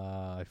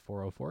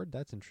 404,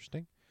 that's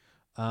interesting.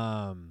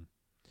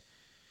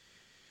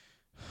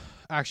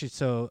 Actually,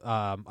 so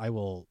I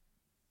will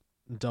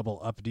double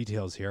up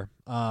details here.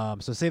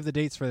 So save the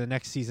dates for the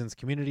next season's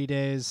community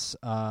days,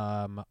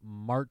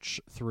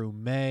 March through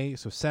May.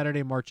 So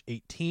Saturday, March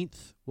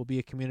 18th will be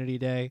a community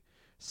day.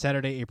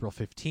 Saturday, April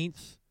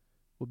 15th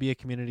will be a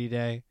community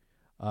day.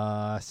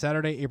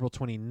 Saturday, April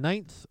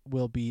 29th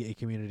will be a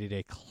community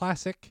day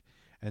classic.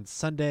 And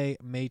Sunday,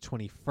 May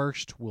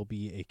 21st will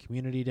be a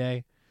community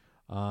day.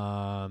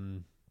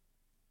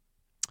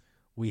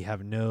 We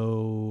have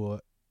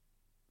no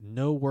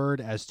word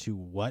as to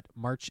what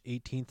March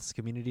 18th's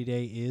community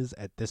day is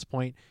at this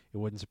point. It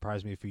wouldn't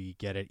surprise me if we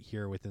get it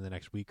here within the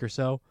next week or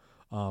so.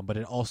 But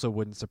it also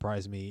wouldn't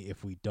surprise me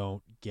if we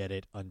don't get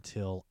it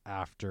until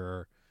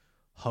after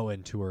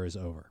Hoenn Tour is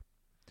over.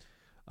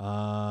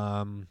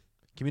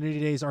 Community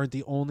days aren't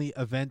the only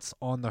events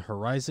on the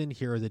horizon.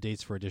 Here are the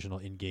dates for additional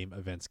in-game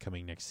events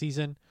coming next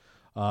season.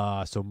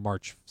 So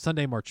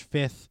Sunday, March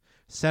 5th,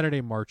 Saturday,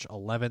 March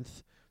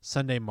 11th,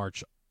 Sunday,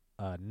 March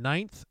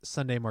 9th,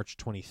 Sunday, March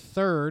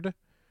 23rd,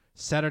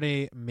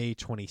 Saturday, May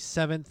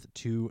 27th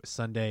to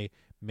Sunday,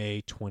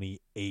 May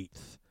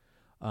 28th.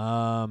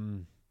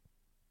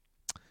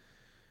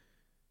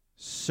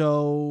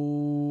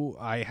 So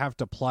I have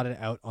to plot it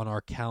out on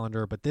our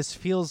calendar, but this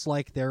feels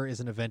like there is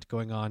an event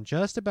going on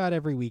just about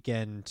every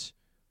weekend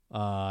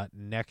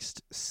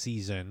next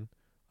season,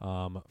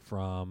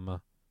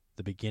 from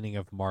the beginning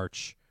of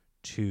March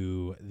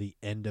to the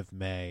end of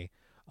May.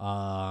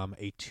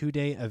 A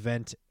 2-day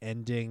event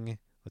ending,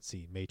 let's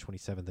see, May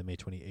 27th and May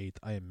 28th.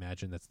 I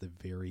imagine that's the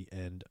very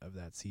end of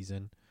that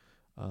season.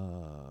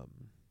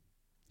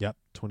 Yep,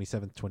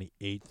 27th,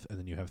 28th, and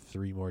then you have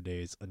 3 more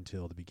days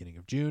until the beginning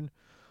of June.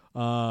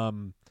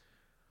 I'm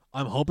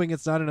hoping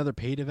it's not another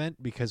paid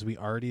event because we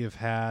already have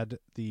had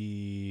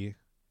the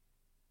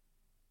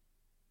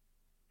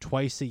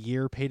twice a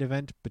year paid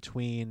event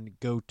between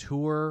Go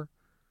Tour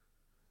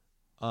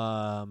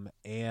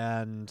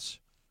and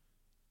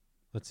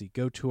let's see,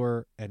 Go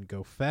Tour and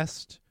Go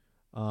Fest.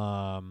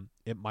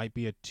 It might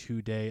be a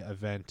 2-day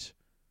event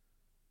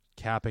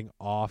capping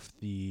off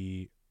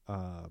the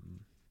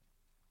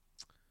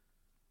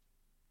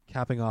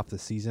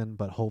season,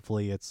 but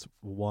hopefully it's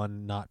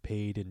 1, not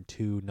paid, and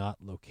 2, not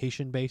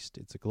location based.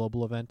 It's a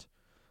global event.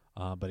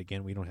 But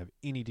again, we don't have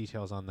any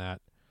details on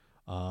that.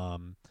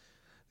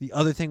 The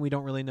other thing we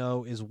don't really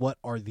know is what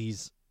are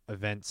these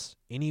events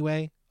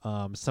anyway.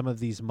 Some of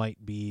these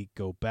might be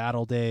Go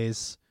Battle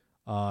Days.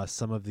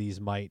 Some of these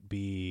might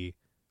be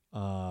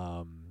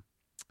like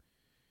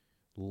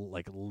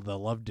the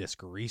Love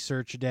Disc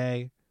Research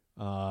Day.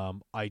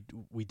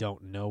 We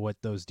don't know what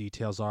those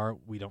details are.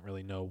 We don't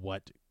really know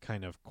what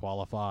kind of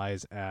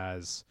qualifies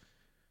as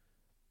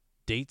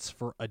dates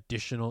for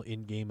additional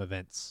in-game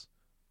events.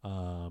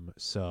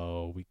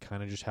 So we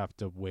kind of just have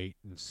to wait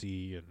and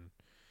see and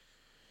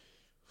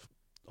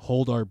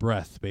hold our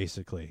breath,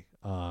 basically.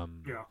 Yeah.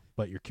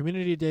 But your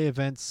community day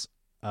events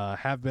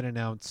have been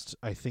announced.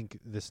 I think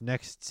this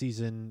next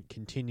season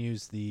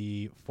continues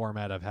the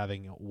format of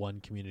having one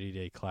community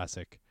day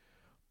classic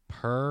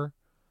per.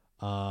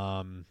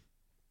 April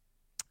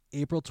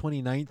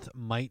 29th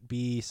might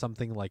be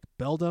something like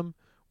Beldum,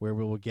 where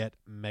we will get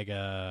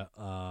Mega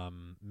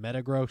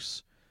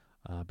Metagross,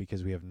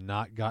 because we have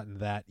not gotten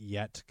that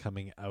yet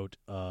coming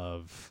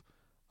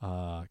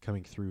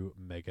through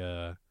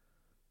Mega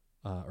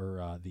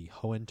or the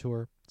Hoenn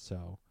Tour.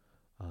 So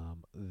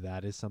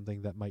that is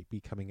something that might be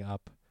coming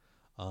up.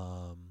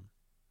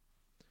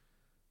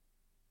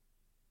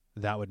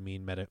 That would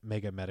mean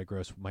Mega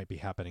Metagross might be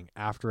happening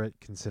after it,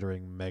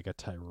 considering Mega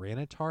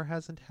Tyranitar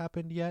hasn't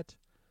happened yet.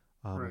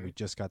 Right. We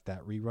just got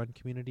that rerun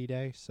community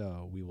day,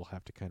 so we will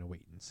have to kind of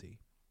wait and see.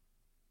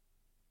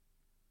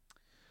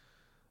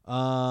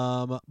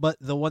 But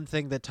the one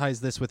thing that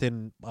ties this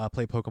within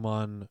Play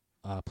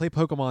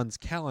Pokemon's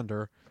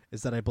calendar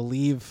is that I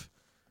believe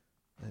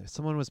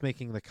someone was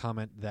making the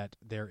comment that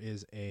there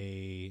is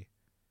a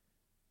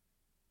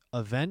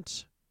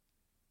event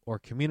or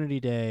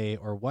community day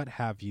or what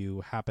have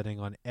you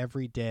happening on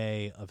every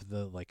day of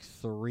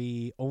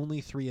the only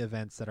three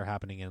events that are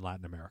happening in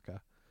Latin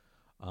America.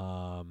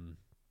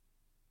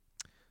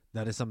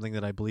 That is something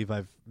that I believe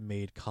I've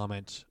made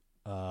comment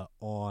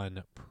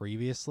on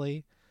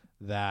previously,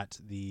 that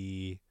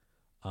the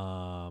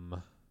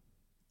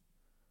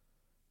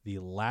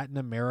Latin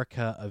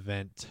America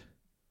events,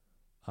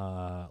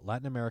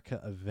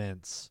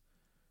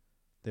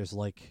 there's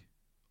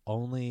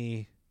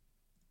only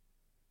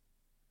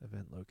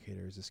event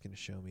locator. Is this going to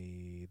show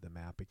me the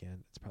map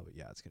again? It's going to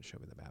show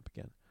me the map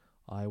again.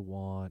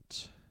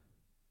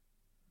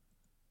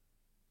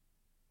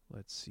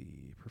 Let's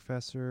see.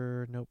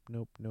 Professor. Nope.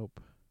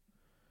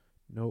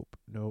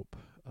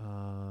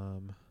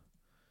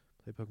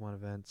 Play Pokemon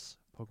events.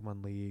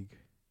 Pokemon League.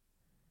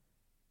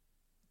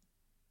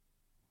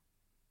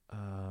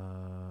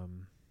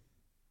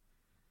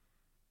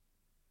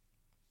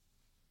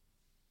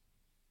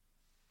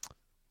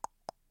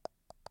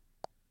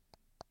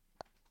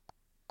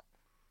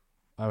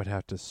 I would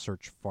have to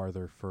search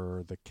farther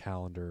for the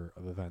calendar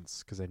of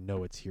events because I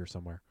know it's here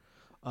somewhere.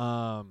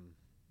 But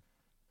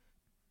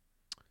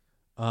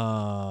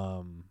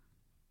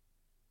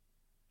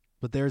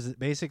there's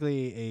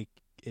basically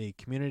a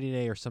community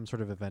day or some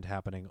sort of event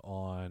happening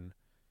on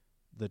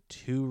the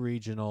 2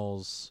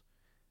 regionals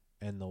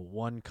and the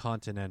 1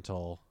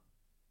 continental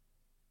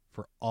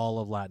for all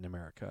of Latin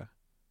America,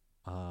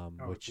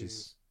 which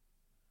is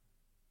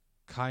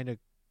kind of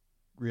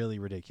really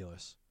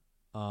ridiculous.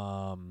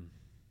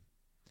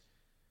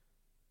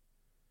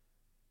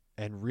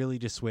 And really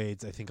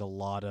dissuades, I think, a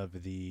lot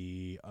of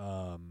the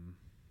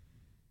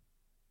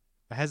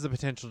it has the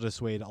potential to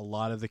dissuade a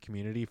lot of the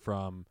community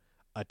from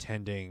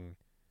attending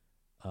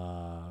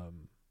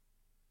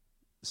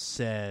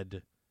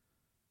said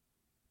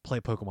Play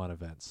Pokemon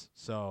events.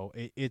 So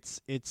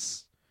it's I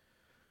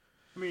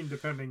mean,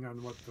 depending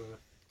on what the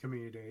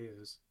community day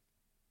is.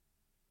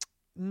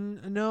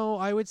 No,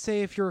 I would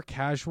say if you're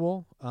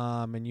casual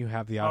and you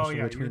have the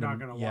option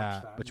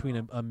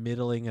between a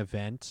middling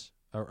event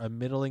or a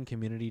middling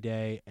community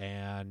day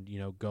and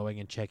going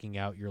and checking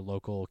out your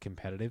local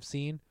competitive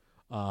scene,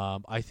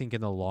 I think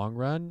in the long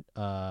run,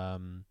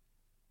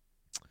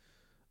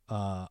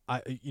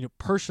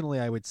 personally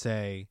I would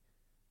say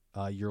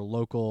your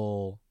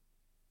local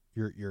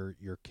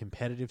your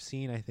competitive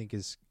scene I think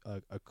is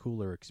a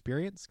cooler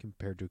experience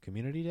compared to a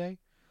community day.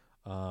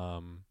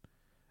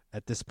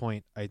 At this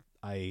point, I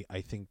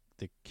think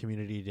the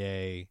community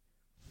day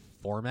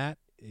format,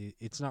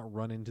 it's not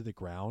run into the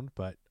ground,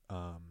 but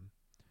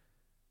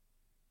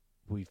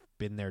we've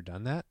been there,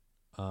 done that.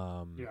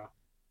 Yeah.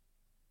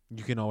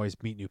 You can always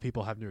meet new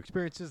people, have new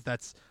experiences.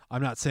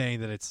 I'm not saying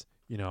that it's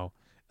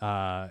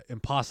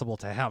impossible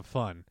to have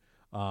fun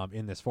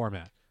in this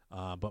format,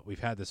 but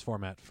we've had this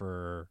format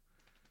for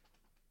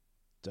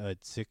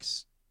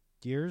 6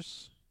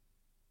 years,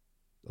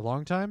 a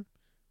long time.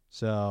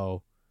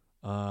 So,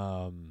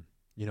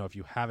 if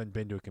you haven't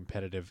been to a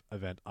competitive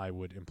event, I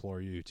would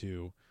implore you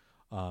to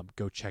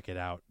go check it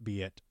out,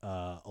 be it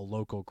a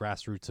local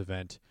grassroots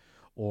event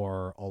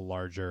or a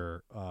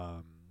larger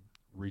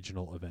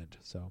regional event.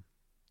 So,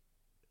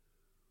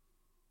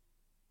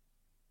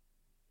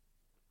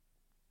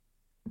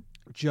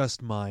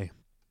 just my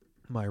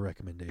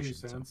recommendation.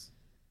 Makes sense.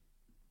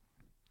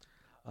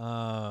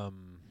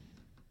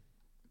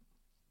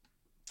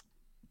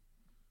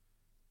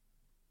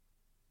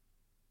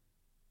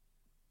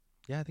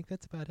 Yeah, I think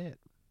that's about it.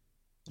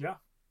 Yeah.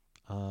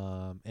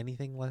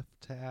 Anything left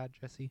to add,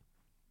 Jesse?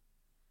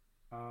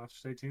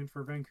 Stay tuned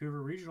for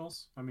Vancouver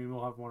Regionals. I mean,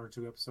 we'll have 1 or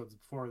 2 episodes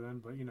before then,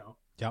 but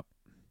Yep.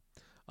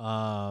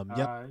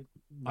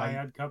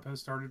 Naiad Cup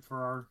has started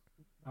for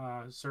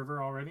our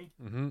server already.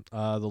 Mm-hmm.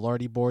 The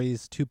Lardy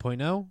Boys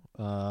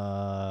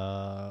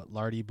 2.0,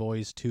 Lardy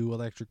Boys 2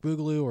 Electric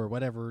Boogaloo, or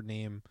whatever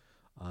name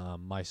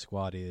my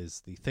squad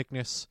is, the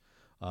thickness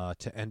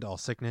to end all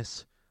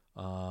sickness.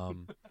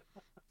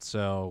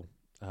 So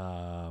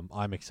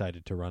I'm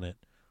excited to run it.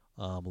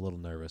 I'm a little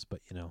nervous,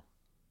 but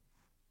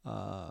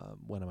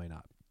when am I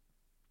not?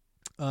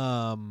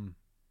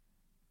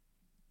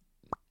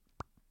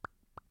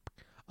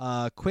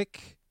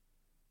 Quick.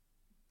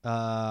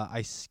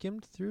 I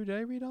skimmed through. Did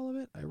I read all of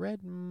it? I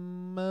read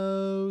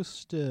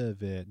most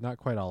of it, not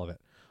quite all of it.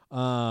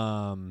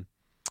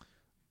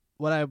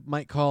 What I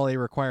might call a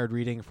required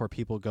reading for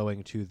people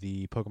going to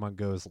the Pokemon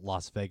Go's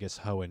Las Vegas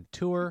Hoenn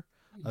Tour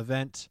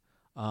event,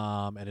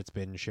 and it's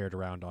been shared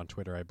around on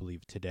Twitter, I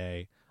believe,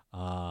 today.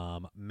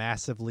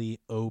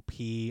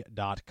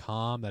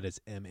 MassivelyOP.com. That is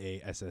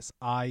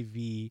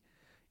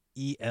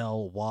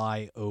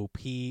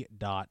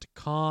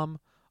MassivelyOP.com.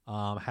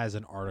 Has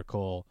an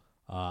article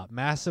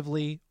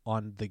massively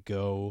on the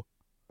go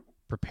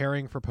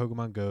preparing for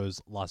Pokemon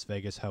Go's Las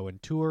Vegas Hoenn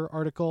Tour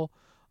article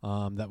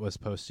that was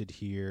posted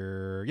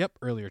here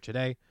earlier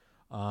today.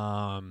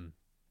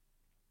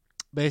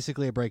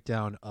 Basically a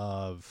breakdown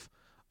of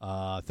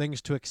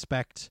things to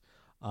expect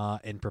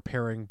in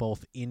preparing,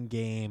 both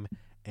in-game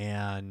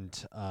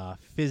and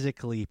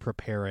physically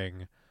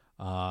preparing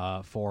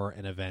for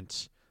an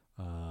event,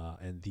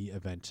 and the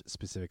event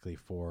specifically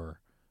for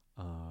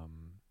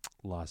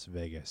Las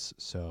Vegas.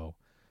 So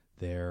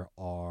there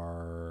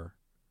are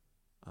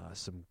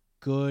some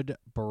good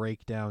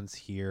breakdowns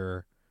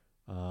here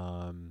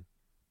on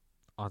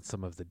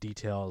some of the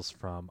details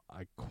from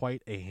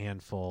quite a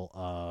handful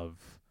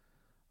of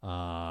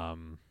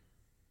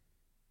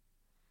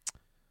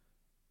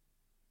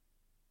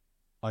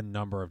a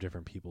number of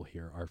different people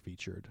here are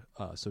featured.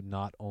 So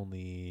not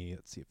only,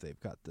 let's see if they've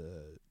got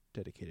the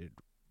dedicated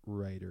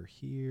writer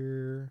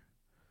here.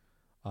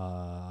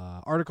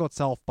 Article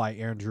itself by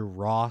Andrew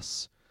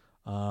Ross,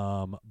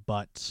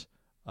 but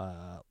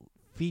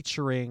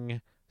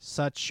featuring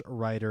such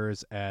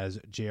writers as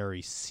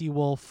Jerry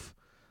Seawolf,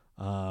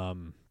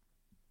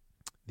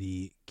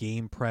 the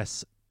Game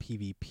Press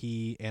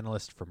PvP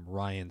analyst from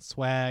Ryan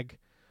Swag,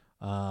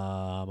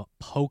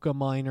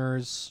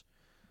 Pokeminers,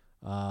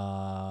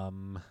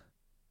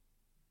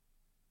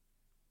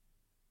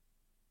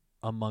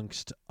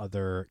 amongst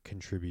other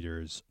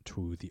contributors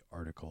to the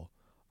article.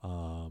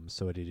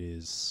 So it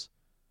is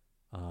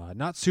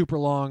not super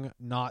long,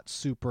 not a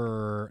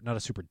super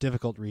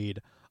difficult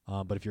read,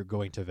 but if you're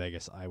going to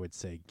Vegas, I would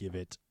say give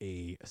it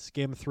a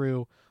skim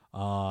through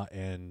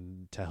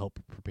and to help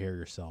prepare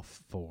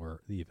yourself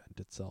for the event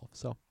itself.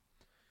 So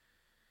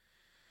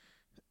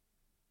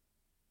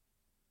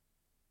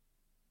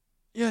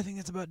yeah, I think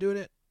that's about doing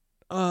it.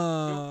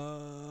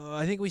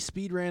 I think we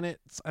speed ran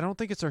it. I don't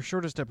think it's our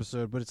shortest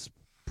episode, but it's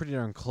pretty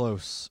darn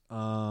close.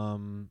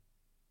 I'm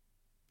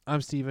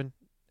Steven,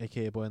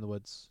 a.k.a. Boy in the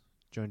Woods,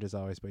 joined as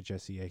always by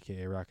Jesse,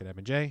 a.k.a. Rocket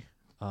M&J.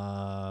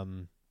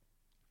 Follow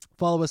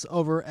us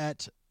over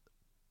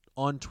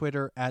on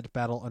Twitter at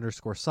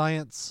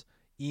battle_science.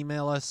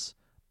 Email us,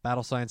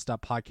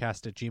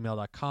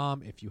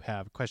 battlescience.podcast@gmail.com if you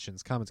have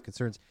questions, comments,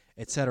 concerns,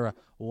 etc.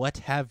 What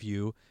have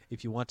you.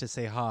 If you want to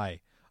say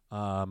hi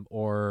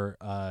or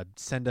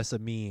send us a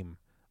meme,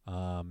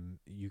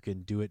 you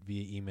can do it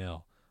via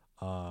email.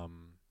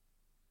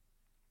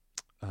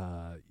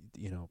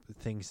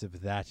 Things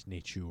of that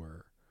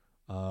nature.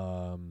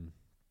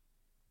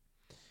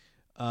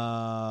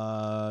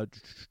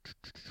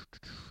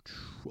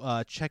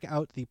 Check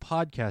out the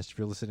podcast if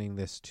you're listening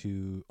this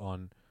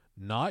on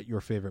not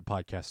your favorite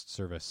podcast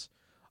service.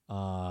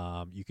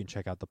 You can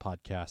check out the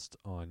podcast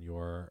on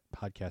your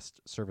podcast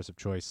service of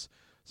choice: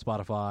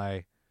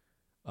 Spotify,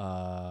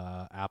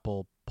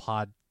 Apple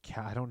Podcast.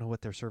 I don't know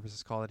what their service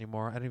is called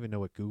anymore. I don't even know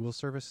what Google's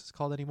service is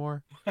called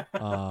anymore.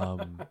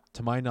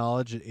 To my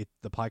knowledge,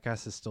 the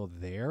podcast is still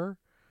there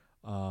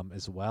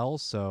as well.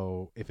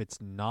 So if it's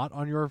not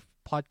on your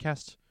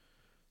podcast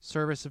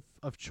service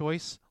of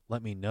choice,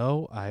 let me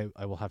know. I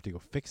will have to go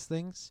fix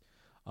things.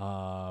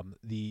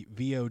 The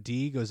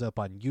VOD goes up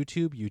on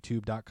YouTube,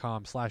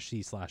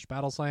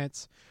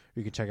 youtube.com/c/battlescience.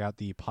 You can check out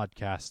the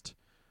podcast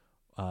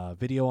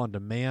video on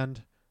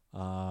demand,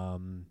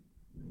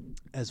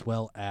 as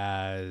well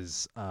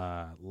as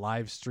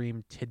live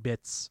stream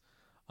tidbits.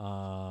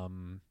 That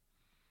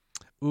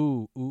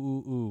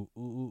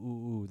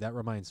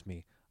reminds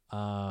me.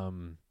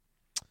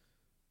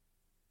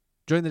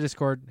 Join the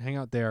Discord, hang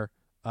out there.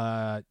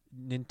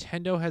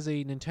 Nintendo has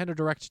a Nintendo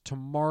Direct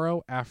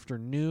tomorrow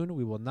afternoon.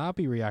 We will not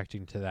be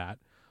reacting to that,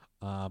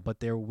 but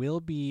there will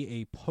be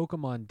a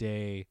Pokemon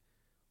Day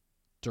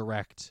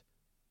Direct,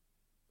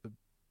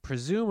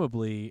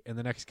 presumably in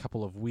the next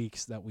couple of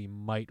weeks, that we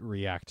might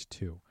react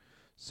to.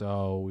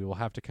 So we will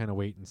have to kind of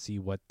wait and see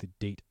what the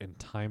date and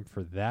time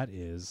for that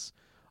is,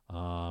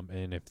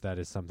 and if that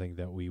is something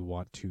that we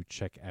want to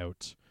check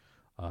out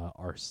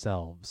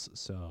ourselves.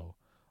 So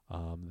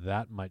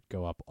that might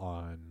go up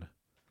on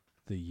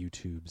the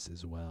YouTubes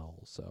as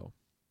well. So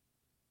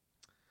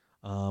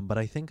but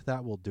I think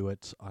that will do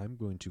it. I'm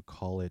going to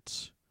call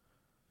it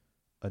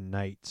a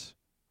night.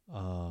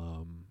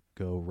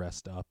 Go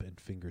rest up, and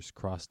fingers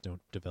crossed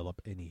don't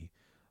develop any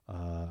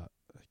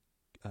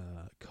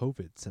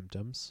COVID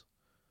symptoms.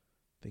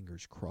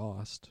 Fingers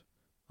crossed.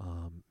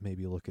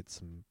 Maybe look at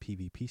some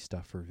PvP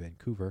stuff for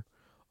Vancouver.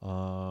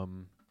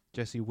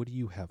 Jesse, what do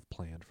you have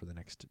planned for the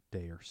next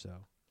day or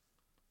so?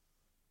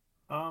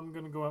 I'm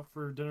gonna go out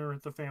for dinner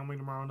with the family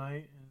tomorrow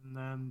night, and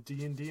then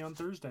D&D on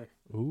Thursday.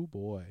 Oh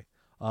boy.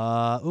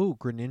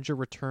 Greninja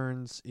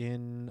returns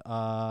in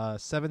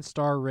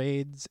 7-star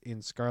raids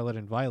in Scarlet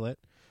and Violet.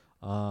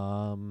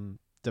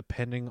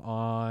 Depending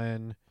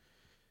on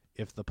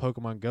if the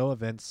Pokemon Go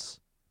events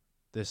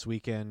this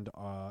weekend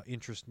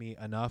interest me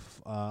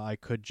enough, I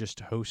could just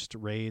host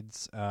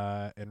raids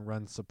and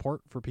run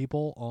support for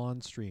people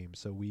on stream.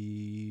 So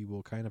we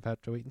will kind of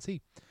have to wait and see.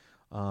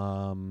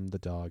 The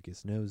dog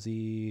is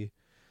nosy.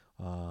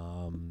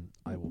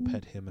 I will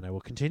pet him, and I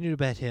will continue to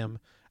pet him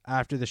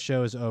after the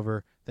show is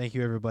over. Thank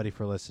you, everybody,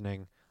 for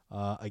listening.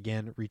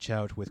 Again, reach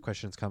out with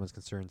questions, comments,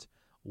 concerns,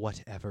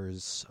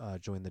 whatever's.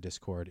 Join the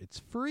Discord. It's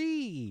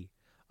free.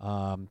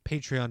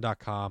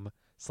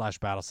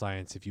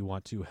 Patreon.com/BattleScience if you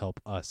want to help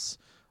us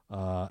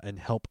and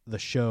help the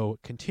show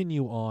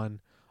continue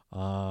on.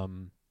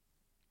 And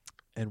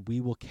we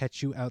will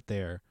catch you out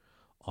there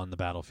on the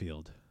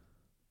battlefield.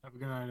 Have a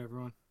good night,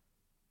 everyone.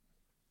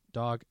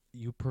 Dog,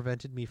 you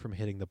prevented me from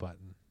hitting the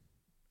button.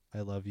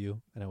 I love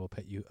you, and I will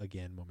pet you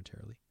again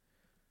momentarily.